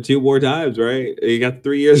another 2 more times, right? You got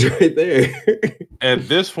 3 years right there. At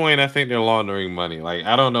this point, I think they're laundering money. Like,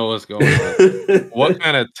 I don't know what's going on. What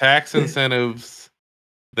kind of tax incentives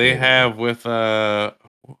they Yeah. have with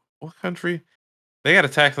what country? They got a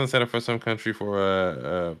tax incentive for some country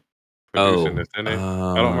for producing Oh, this, didn't they?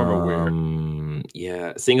 I don't remember where.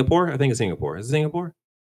 yeah, Singapore? I think it's Singapore. Is it Singapore?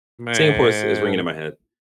 Singapore is ringing in Man, my head,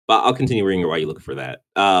 but I'll continue ringing while you look for that.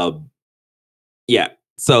 Yeah.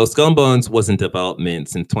 So Skull and Bones was in development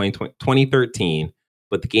since 2013,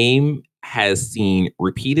 but the game has seen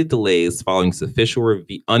repeated delays following its official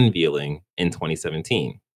unveiling in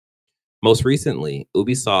 2017. Most recently,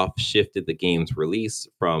 Ubisoft shifted the game's release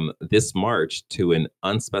from this March to an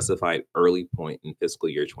unspecified early point in fiscal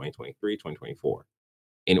year 2023-2024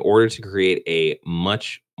 in order to create a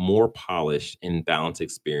much more polished and balanced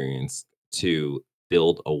experience to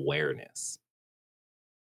build awareness.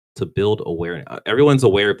 To build awareness. Everyone's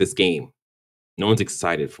aware of this game. No one's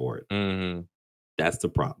excited for it. mhm. That's the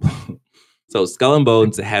problem. So Skull and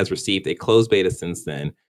Bones has received a closed beta since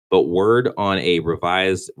then, but word on a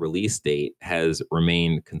revised release date has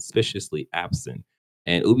remained conspicuously absent.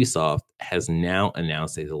 And Ubisoft has now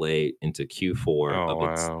announced a delay into Q4 Oh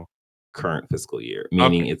of its wow. current fiscal year,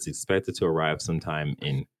 meaning Okay. it's expected to arrive sometime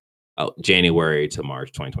in January to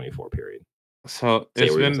March 2024 period. So Say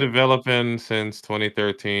it's what you're been gonna say. developing since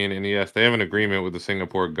 2013, and yes, they have an agreement with the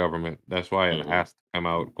Singapore government. That's why it Hmm. has to come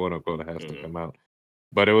out, quote unquote, it has to Hmm. come out.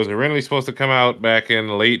 But it was originally supposed to come out back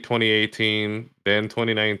in late 2018, then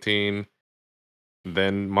 2019,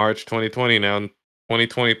 then March 2020, now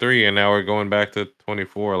 2023, and now we're going back to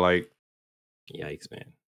 24. Like, Yikes,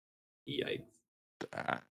 man. Yikes.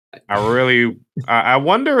 I I really, I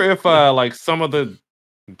wonder if like some of the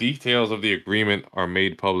details of the agreement are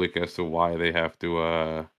made public as to why they have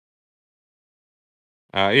to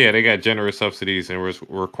yeah, they got generous subsidies and was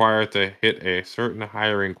required to hit a certain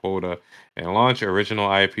hiring quota and launch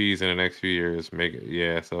original IPs in the next few years. Make it,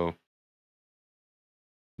 yeah. So,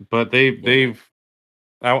 but Yeah. they've.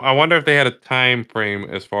 I wonder if they had a time frame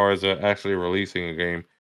as far as actually releasing a game.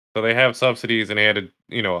 So they have subsidies and they had a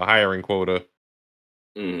hiring quota,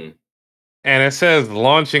 Mhm. and it says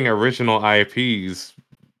launching original IPs.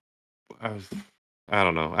 I, was- I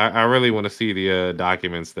don't know. I really want to see the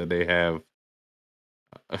documents that they have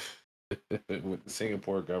with the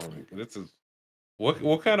Singapore government. This is what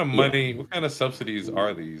kind of Yeah. money, what kind of subsidies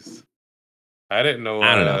are these? I didn't know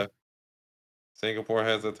I don't know. Singapore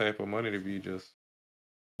has that type of money to be just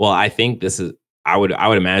Well, I think this is I would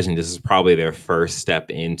imagine this is probably their first step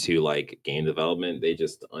into, like, game development. They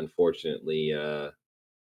just unfortunately,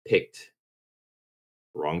 picked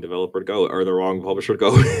wrong developer to go or the wrong publisher to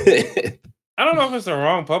go with. I don't know if it's the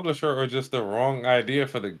wrong publisher or just the wrong idea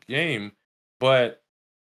for the game, but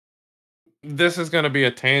this is going to be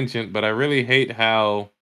a tangent, but I really hate how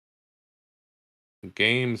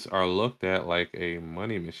games are looked at like a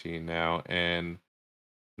money machine now, and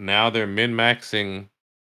now they're min-maxing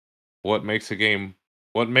what makes a game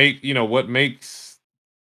what makes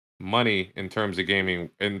money in terms of gaming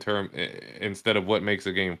instead of what makes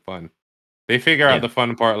a game fun. They figure out Yeah. the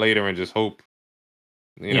fun part later and just hope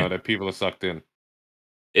Yeah. that people are sucked in.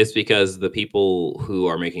 It's because the people who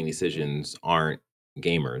are making decisions aren't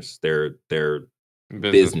gamers. They're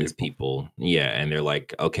Business business people. people. Yeah, and they're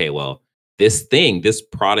like, "Okay, well, this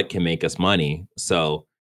product can make us money, so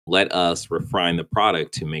let us refine the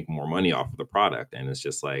product to make more money off of the product." And it's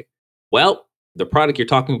just like, "Well, the product you're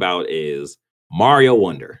talking about is Mario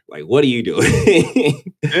Wonder. Like, what are you doing?"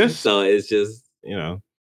 This So it's just, it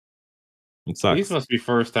These sucks. must be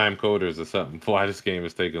first time coders or something. Why this game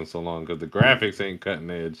is taking so long? Because the graphics ain't cutting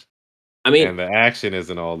edge I mean, and the action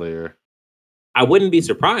isn't all there. I wouldn't be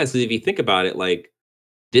surprised if you think about it, like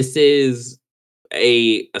this is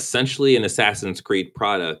a essentially an Assassin's Creed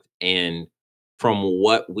product, and from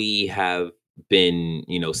what we have been,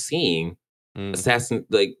 seeing, Mm. Assassin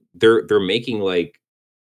like they're making like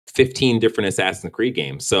 15 different Assassin's Creed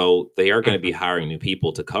games. So they are going to be hiring new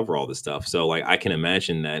people to cover all this stuff. So like I can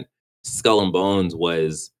imagine that Skull and Bones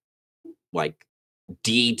was like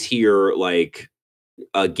D tier like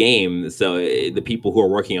a game. So the people who are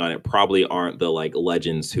working on it probably aren't the like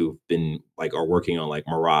legends who've been like are working on like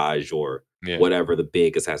Mirage or Yeah. whatever the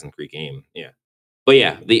big Assassin's Creed game. Yeah. But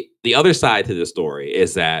yeah, the other side to this story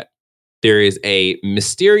is that there is a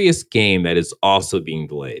mysterious game that is also being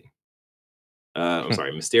delayed. I'm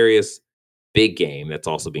sorry, mysterious big game that's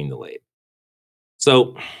also being delayed.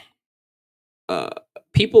 So uh,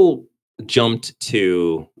 people jumped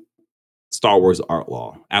to Star Wars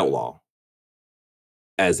Outlaw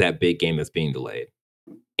as that big game that's being delayed,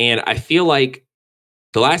 and I feel like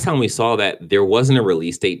the last time we saw that there wasn't a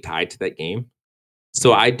release date tied to that game,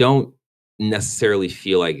 so Yeah. I don't necessarily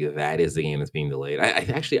feel like that is the game that's being delayed. I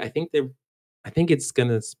think I think it's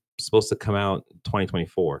supposed to come out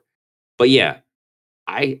 2024. But yeah,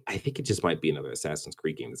 I think it just might be another Assassin's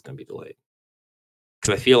Creed game that's gonna be delayed.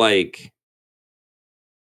 Because I feel like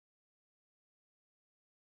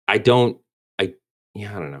I don't I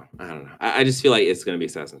yeah, I don't know. I don't know. I just feel like it's gonna be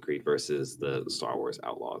Assassin's Creed versus the Star Wars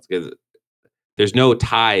Outlaws because there's no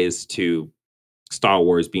ties to Star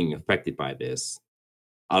Wars being affected by this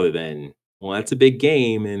other than, well, that's a big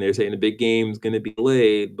game and they're saying the big game's gonna be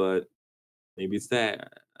delayed, but maybe it's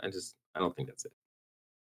that. I don't think that's it.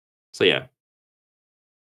 So yeah.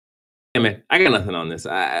 Yeah, man, I got nothing on this.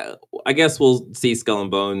 I guess we'll see Skull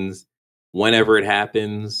and Bones whenever it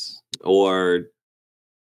happens, or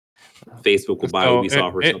Facebook will buy So it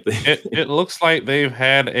Ubisoft or it something. it it looks like they've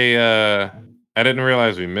had I didn't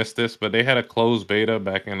realize we missed this, but they had a closed beta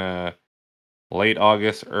back in late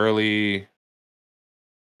August, late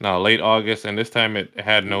August, and this time it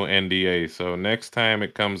had no NDA. So next time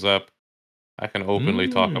it comes up, I can openly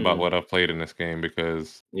talk about Mm, what I've played in this game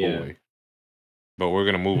because yeah. boy. But we're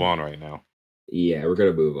gonna move on right now. Yeah, we're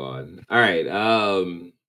gonna move on. All right.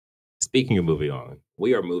 Speaking of moving on,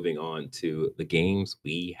 we are moving on to the games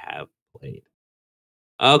we have played.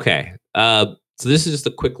 Okay. So this is just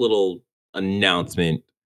a quick little announcement.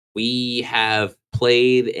 We have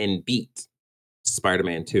played and beat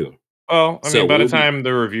Spider-Man 2. Well, I So mean, by we the will be. time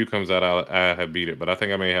the review comes out, I have beat it, but I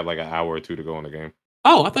think I may have like an hour or two to go in the game.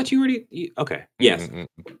 Oh, I thought you already. Okay. Yes. Mm-mm-mm.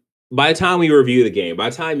 By the time we review the game, by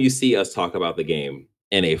the time you see us talk about the game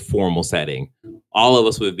in a formal setting, all of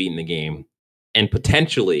us would have beaten the game, and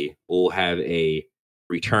potentially we'll have a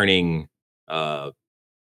returning uh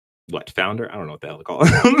founder? I don't know what the hell to call it.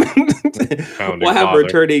 We'll Founding have a father.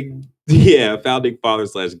 returning, yeah, founding father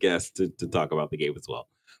slash guest to talk about the game as well.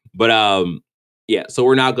 But yeah, so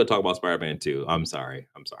we're not gonna talk about Spider-Man 2. I'm sorry.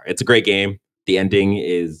 I'm sorry. It's a great game. The ending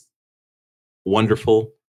is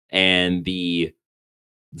wonderful, and the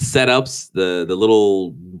setups, the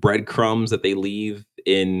little breadcrumbs that they leave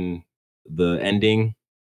in the ending,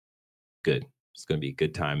 good. It's gonna be a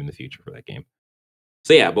good time in the future for that game.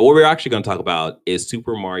 So yeah, but what we're actually gonna talk about is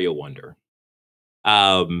Super Mario Wonder.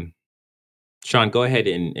 Um, Sean, go ahead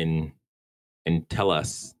and tell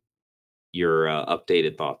us your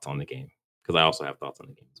updated thoughts on the game because I also have thoughts on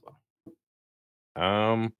the game as well.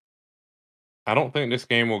 Um, I don't think this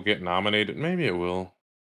game will get nominated. Maybe it will.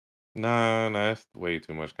 Nah, nah, that's way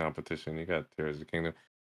too much competition. You got Tears of the Kingdom.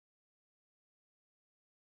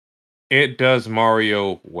 It does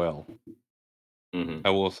Mario well. Hmm. I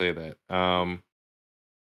will say that.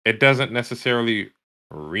 It doesn't necessarily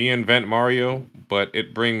reinvent Mario, but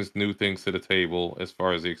it brings new things to the table as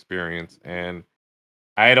far as the experience. And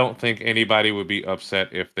I don't think anybody would be upset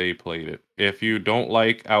if they played it. If you don't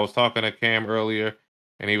like, I was talking to Cam earlier,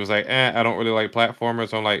 and he was like, I don't really like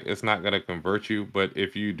platformers. I'm like, it's not gonna convert you, but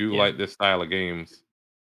if you do Yeah, like this style of games,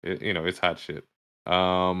 it's hot shit.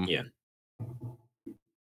 Um, yeah,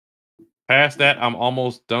 Past that, I'm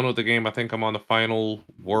almost done with the game. I think I'm on the final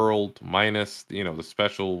world minus, the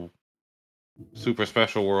special, super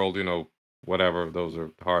special world. whatever. Those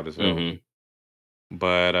are hard as hell. Hmm.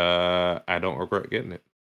 But I don't regret getting it.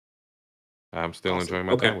 I'm still Awesome. enjoying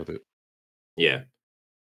my Okay. time with it. Yeah.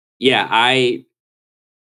 Yeah. I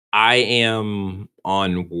am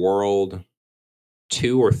on world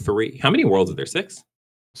 2 or 3. How many worlds are there? 6?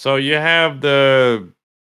 So you have the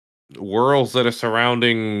worlds that are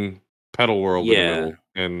surrounding Petal World in the Yeah. middle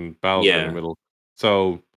and Bowser in the Yeah. middle.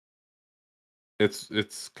 So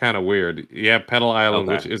it's kind of weird. You have Petal Island,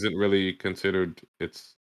 which Okay. isn't really considered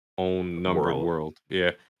its own numbered World. world.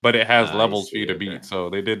 Yeah, but it has I levels for you see. to Okay. beat. So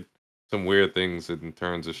they did some weird things in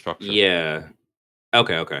terms of structure. Yeah.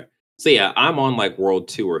 Okay. Okay. So yeah, I'm on like world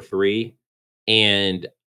 2 or 3, and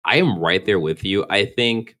I am right there with you. I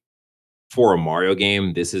think for a Mario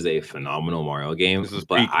game, this is a phenomenal Mario game. This is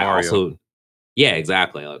But peak I Mario. also, yeah,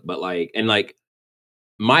 exactly. But like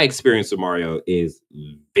my experience with Mario is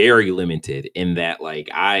very limited in that like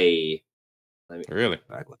let me Really?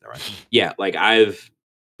 I got that right. Yeah, like I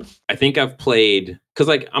think I've played because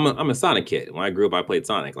like I'm a Sonic kid. When I grew up, I played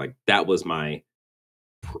Sonic. Like that was my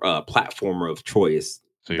platformer of choice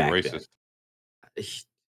So you're back then. racist.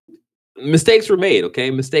 Mistakes were made.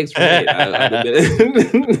 Okay, mistakes were made. I'd admit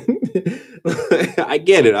it. I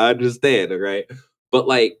get it. I understand. All right, but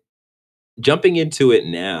like jumping into it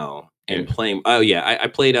now and Yeah, playing. Oh yeah, I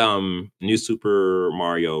played New Super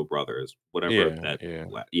Mario Brothers, whatever yeah, that. yeah.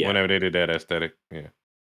 Yeah, Whenever they did that aesthetic, yeah,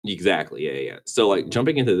 exactly. Yeah, yeah. So like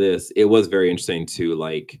jumping into this, it was very interesting to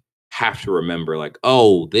like have to remember like,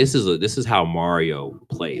 oh, this is how Mario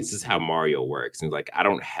plays. This is how Mario works. And like I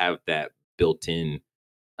don't have that built-in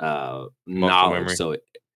muscle knowledge. memory. So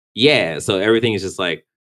yeah, so everything is just like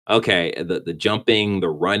okay, the jumping, the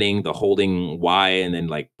running, the holding Y and then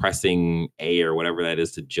like pressing A or whatever that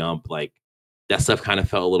is to jump, like that stuff kind of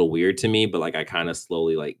felt a little weird to me, but like I kind of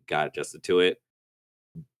slowly like got adjusted to it.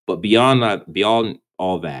 But beyond that, beyond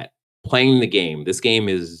all that, playing the game, this game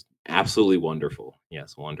is absolutely wonderful.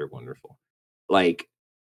 Yes, wonderful. Like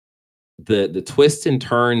the twists and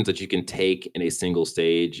turns that you can take in a single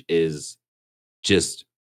stage is just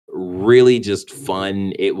really just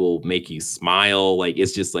fun. It will make you smile. Like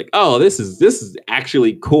it's just like, oh, this is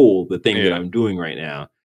actually cool, the thing that Yeah, I'm doing right now.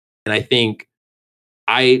 And I think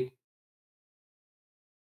I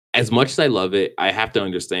as much as I love it, I have to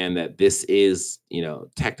understand that this is,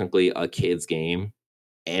 technically a kid's game.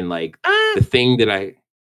 And like uh, the thing that I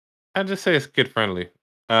I'd just say it's kid friendly.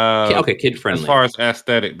 okay, kid As far friendly. as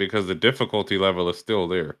aesthetic, because the difficulty level is still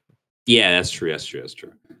there. Yeah, that's true. That's true. That's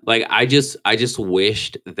true. Like I just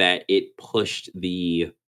wished that it pushed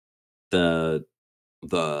the the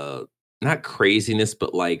not craziness,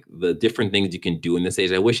 but like the different things you can do in this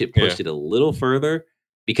age. I wish it Yeah, pushed it a little further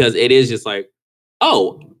because it is just like,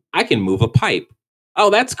 oh, I can move a pipe. Oh,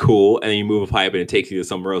 that's cool. And then you move a pipe and it takes you to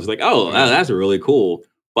somewhere else. Like, oh, yeah. that's really cool.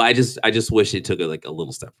 But I just wish it took it like a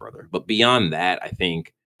little step further. But beyond that, I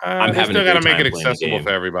think I'm They having a still got to great make it time playing the accessible for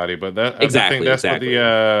game. everybody, but I think Exactly, that's what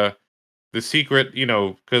exactly. the secret,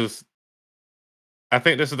 because I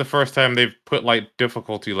think this is the first time they've put like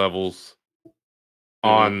difficulty levels Hmm.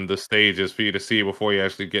 on the stages for you to see before you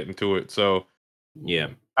actually get into it. So Yeah.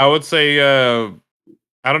 I would say,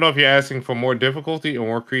 I don't know if you're asking for more difficulty or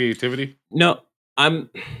more creativity, No, I'm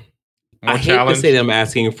I more hate to say that challenge. I'm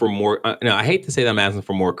asking for more. No, I hate to say that I'm asking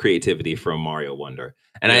for more creativity from Mario Wonder,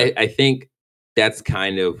 and Yeah, I think that's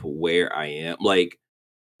kind of where I am. Like,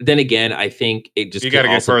 then again, I think it just you could got to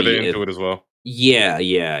get also further be if into it as well. yeah,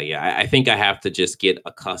 yeah, yeah. I think I have to just get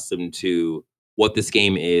accustomed to what this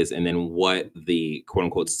game is, and then what the quote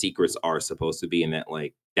unquote secrets are supposed to be, and that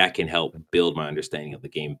like that can help build my understanding of the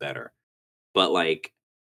game better. But like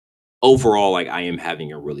overall, like I am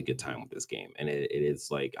having a really good time with this game, and it is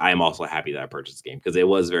like I am also happy that I purchased the game because it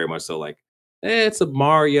was very much so like it's a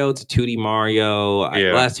Mario, it's a 2D Mario. The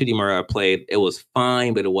Yeah, last 2D Mario I played, it was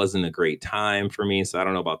fine, but it wasn't a great time for me. So I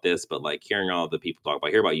don't know about this, but like hearing all the people talk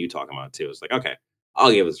about, hear about you talking about it too. It's like okay,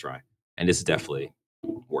 I'll give it a try, and this is definitely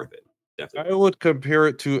worth it. Definitely I worth it. would compare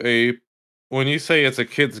it to when you say it's a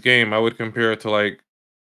kid's game, I would compare it to like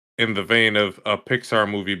in the vein of a Pixar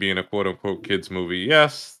movie being a quote unquote kids movie.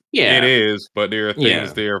 Yes, it Yeah, is, but there are things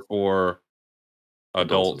yeah, there for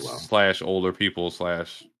adults as adults well. slash older people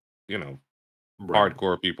slash, you know, Right.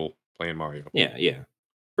 hardcore people playing Mario. Yeah, yeah,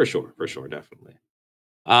 for sure, definitely.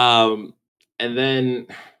 Um, and then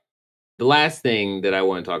the last thing that I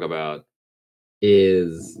want to talk about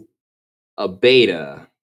is a beta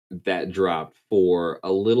that dropped for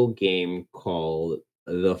a little game called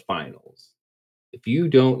The Finals. If you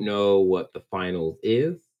don't know what The Finals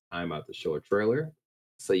is, I'm about to show a trailer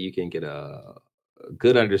so you can get a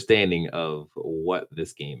good understanding of what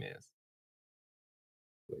this game is.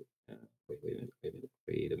 Wait,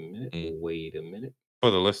 Wait a minute. Mm. Wait a minute.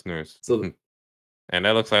 For the listeners. So, And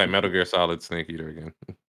that looks like Metal Gear Solid Snake Eater again.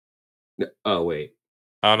 oh wait,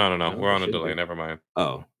 Oh, no. no, We're it on a shouldn't delay. be. Never mind.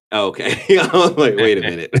 Oh, okay. I was like, wait a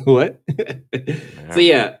minute, what? So Never mind.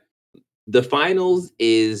 yeah, the finals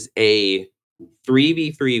is a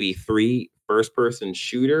 3v3v3 first person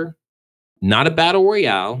shooter, not a battle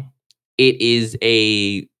royale. It is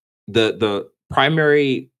the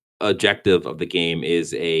primary objective of the game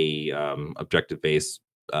is a objective based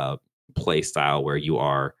play style where you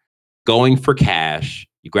are going for cash.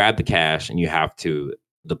 You grab the cash and you have to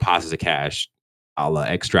deposit the cash, a la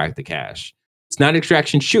extract the cash. It's not an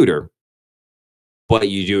extraction shooter, but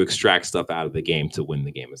you do extract stuff out of the game to win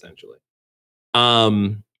the game essentially.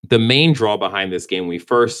 The main draw behind this game when we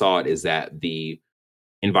first saw it is that the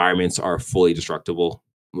environments are fully destructible.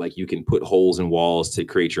 Like you can put holes in walls to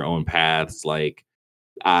create your own paths. Like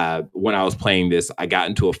when I was playing this, I got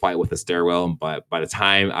into a fight with a stairwell, but by the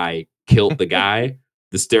time I killed the guy,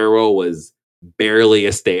 the stairwell was barely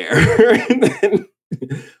a stair.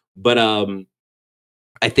 But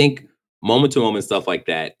I think moment to moment stuff like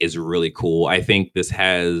that is really cool. I think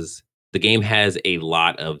the game has a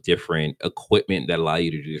lot of different equipment that allow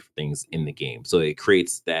you to do different things in the game. So it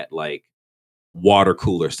creates that like water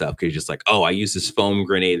cooler stuff because you're just like, oh, I use this foam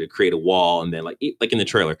grenade to create a wall, and then like in the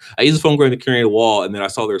trailer, I use a foam grenade to create a wall, and then I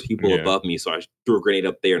saw there's people Yeah. above me, so I threw a grenade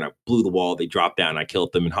up there and I blew the wall. They dropped down, and I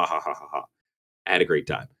killed them, and ha ha ha ha ha. I had a great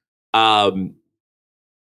time. Um,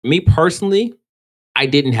 Me personally, I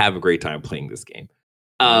didn't have a great time playing this game.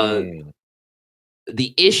 Uh, Mm.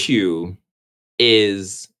 the issue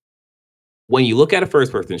is when you look at a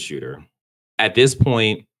first person shooter, at this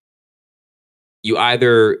point, you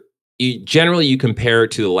either you generally you compare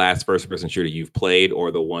it to the last first person shooter you've played or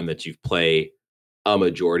the one that you've played a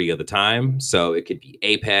majority of the time. So it could be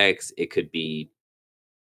Apex, it could be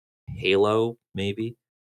Halo, maybe.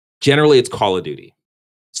 Generally, it's Call of Duty.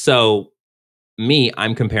 So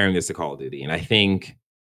I'm comparing this to Call of Duty, and I think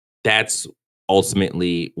that's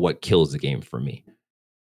ultimately what kills the game for me.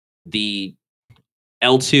 The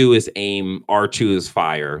L2 is aim, R2 is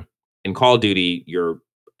fire. In Call of Duty, your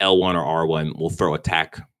L1 or R1 will throw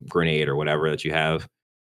attack grenade or whatever that you have.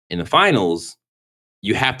 In the finals,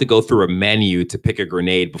 you have to go through a menu to pick a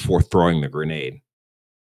grenade before throwing the grenade,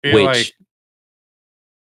 Feel like which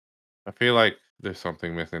I feel like there's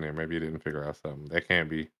something missing there. Maybe you didn't figure out something. That can't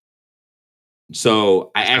be.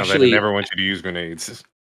 so I It sounds like they actually never want you to use grenades.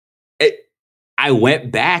 it, I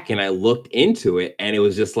went back and I looked into it and it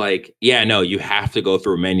was just like, yeah, no, you have to go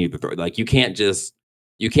through a menu to throw. Like you can't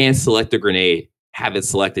select the grenade, have it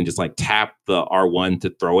select and just like tap the R1 to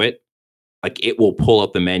throw it. Like it will pull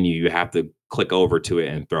up the menu. You have to click over to it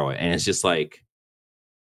and throw it. And it's just like,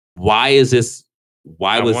 why is this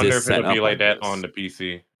why I was wonder this if set it'll be up like like that on this? the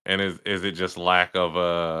PC. And is it just lack of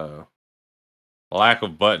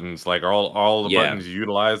buttons? Like are all the Yeah. buttons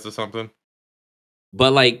utilized or something?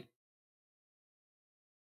 But like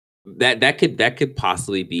that could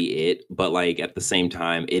possibly be it. But like at the same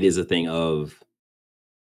time, it is a thing of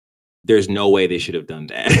there's no way they should have done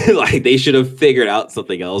that. Like they should have figured out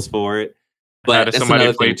something else for it. How But does that's somebody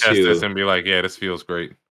another play thing test this too. and be like, yeah, this feels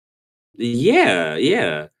great? Yeah,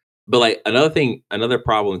 yeah. But like another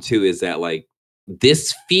problem too is that like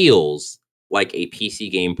this feels like a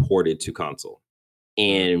PC game ported to console. Mm.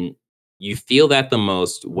 And you feel that the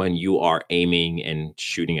most when you are aiming and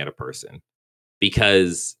shooting at a person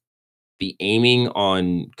because the aiming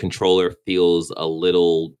on controller feels a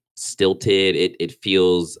little stilted. It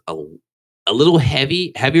feels a little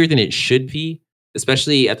heavier than it should be,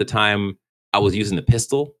 especially at the time I was using the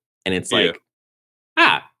pistol. And it's Yeah. like,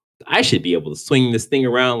 ah, I should be able to swing this thing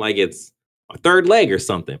around like it's a third leg or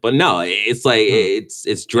something. But no, it's like Hmm. it's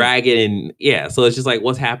Hmm. dragging and yeah. So it's just like,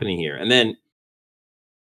 what's happening here? And then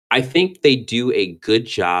I think they do a good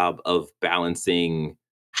job of balancing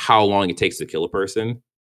how long it takes to kill a person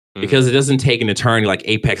Mhm. because it doesn't take an eternity like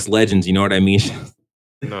Apex Legends, you know what I mean?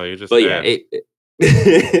 No, you're just But yeah, fast.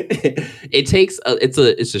 it takes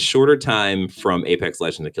it's a shorter time from Apex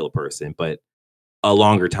Legends to kill a person, but a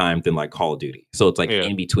longer time than like Call of Duty. So it's like Yeah.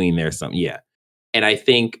 in between there's something, yeah. And I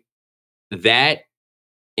think that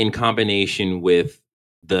in combination with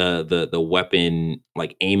the weapon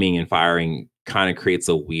like aiming and firing kind of creates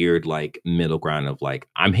a weird like middle ground of like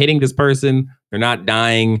I'm hitting this person, they're not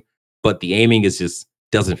dying, but the aiming is just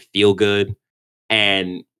doesn't feel good.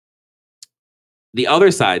 And the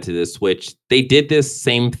other side to this, which they did this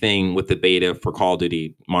same thing with the beta for Call of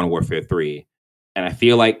Duty Modern Warfare 3, and I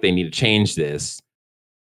feel like they need to change this.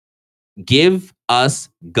 Give us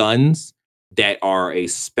guns that are a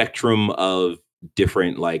spectrum of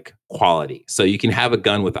different like quality. So you can have a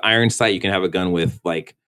gun with iron sight, you can have a gun with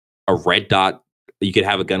like a red dot, you could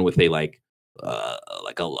have a gun with a like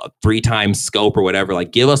a 3 times scope or whatever.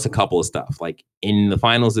 Like give us a couple of stuff. Like in the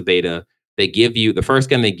finals of beta, they give you the first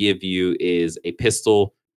gun they give you is a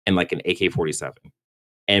pistol and like an AK-47.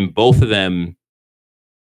 And both of them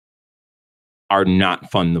are not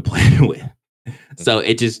fun to play with. So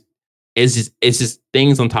it's just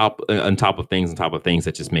things on top of things on top of things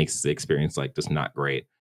that just makes the experience like just not great.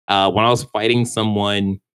 When I was fighting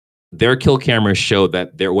someone, their kill cameras showed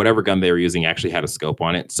that their whatever gun they were using actually had a scope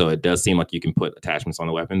on it. So it does seem like you can put attachments on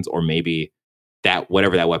the weapons, or maybe that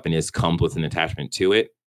whatever that weapon is comes with an attachment to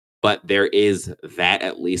it. But there is that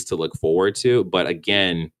at least to look forward to. But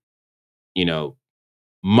again, you know,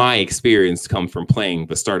 my experience comes from playing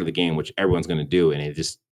the start of the game, which everyone's going to do, and it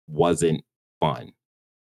just wasn't fun.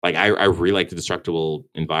 Like I really like the destructible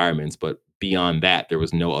environments, but beyond that, there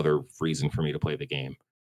was no other reason for me to play the game.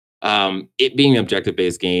 It being an objective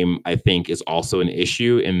based game, I think, is also an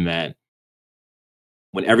issue in that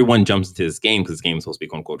when everyone jumps into this game, because this game is supposed to be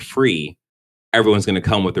quote unquote free, everyone's going to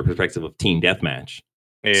come with the perspective of team deathmatch.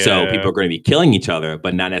 So people Yeah. are going to be killing each other,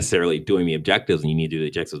 but not necessarily doing the objectives, and you need to do the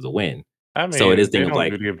objectives to win. I So it is mean, thing they of don't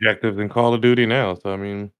do like the objectives in Call of Duty now, so I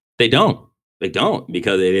mean. they don't. They don't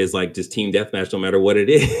because it is like just team deathmatch no matter what it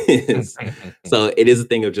is. So it is a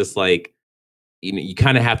thing of just like you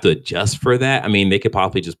kind of have to adjust for that. I mean, they could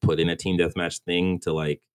probably just put in a team deathmatch thing to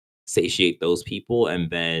like satiate those people,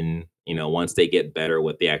 and then once they get better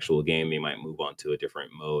with the actual game, they might move on to a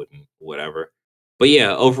different mode and whatever. But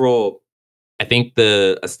yeah, overall, I think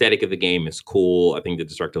the aesthetic of the game is cool. I think the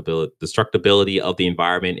destructibility of the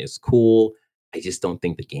environment is cool. I just don't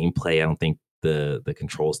think the gameplay. I don't think the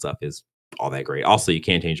control stuff is all that great. Also, you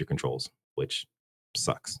can't change your controls, which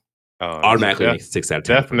sucks. Oh, that's a Automatically makes it 6 out of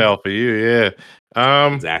 10 death for me. knell for you, yeah.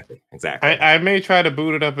 Um, Exactly. Exactly. I may try to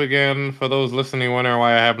boot it up again for those listening wondering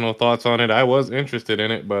why I have no thoughts on it. I was interested in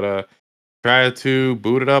it, but tried to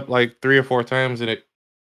boot it up like 3 or 4 times and it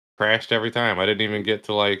crashed every time. I didn't even get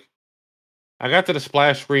to like I got to the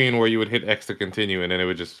splash screen where you would hit X to continue and then it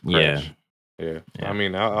would just Yeah. crash. Yeah. I Yeah.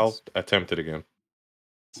 mean, I'll It's, attempt it again.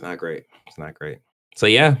 it's not great. It's not great. So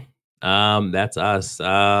yeah, that's us.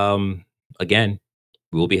 Again,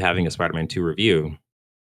 we will be having a Spider-Man 2 review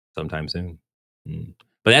sometime soon.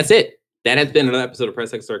 But that's it. That has been another episode of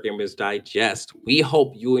Press X Start Gamers Digest. We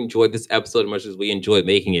hope you enjoyed this episode as much as we enjoyed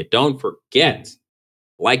making it. Don't forget,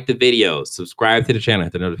 like the video, subscribe to the channel,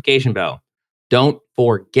 hit the notification bell. Don't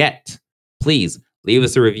forget, please leave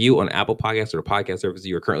us a review on Apple Podcasts or the podcast service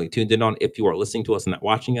you are currently tuned in on if you are listening to us and not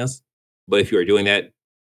watching us. But if you are doing that,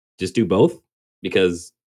 just do both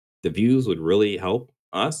because the views would really help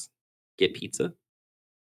us get pizza.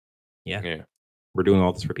 Yeah, Yeah. we're doing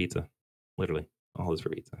all this for pizza. Literally, all this for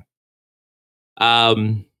pizza.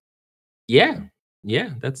 Um, yeah,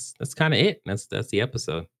 yeah, that's kind of it. That's the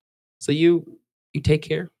episode. So you take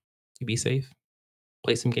care, you be safe,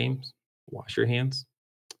 play some games, wash your hands,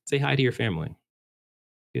 say hi to your family.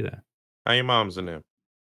 Do that. How your mom's in there?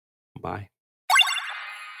 Bye.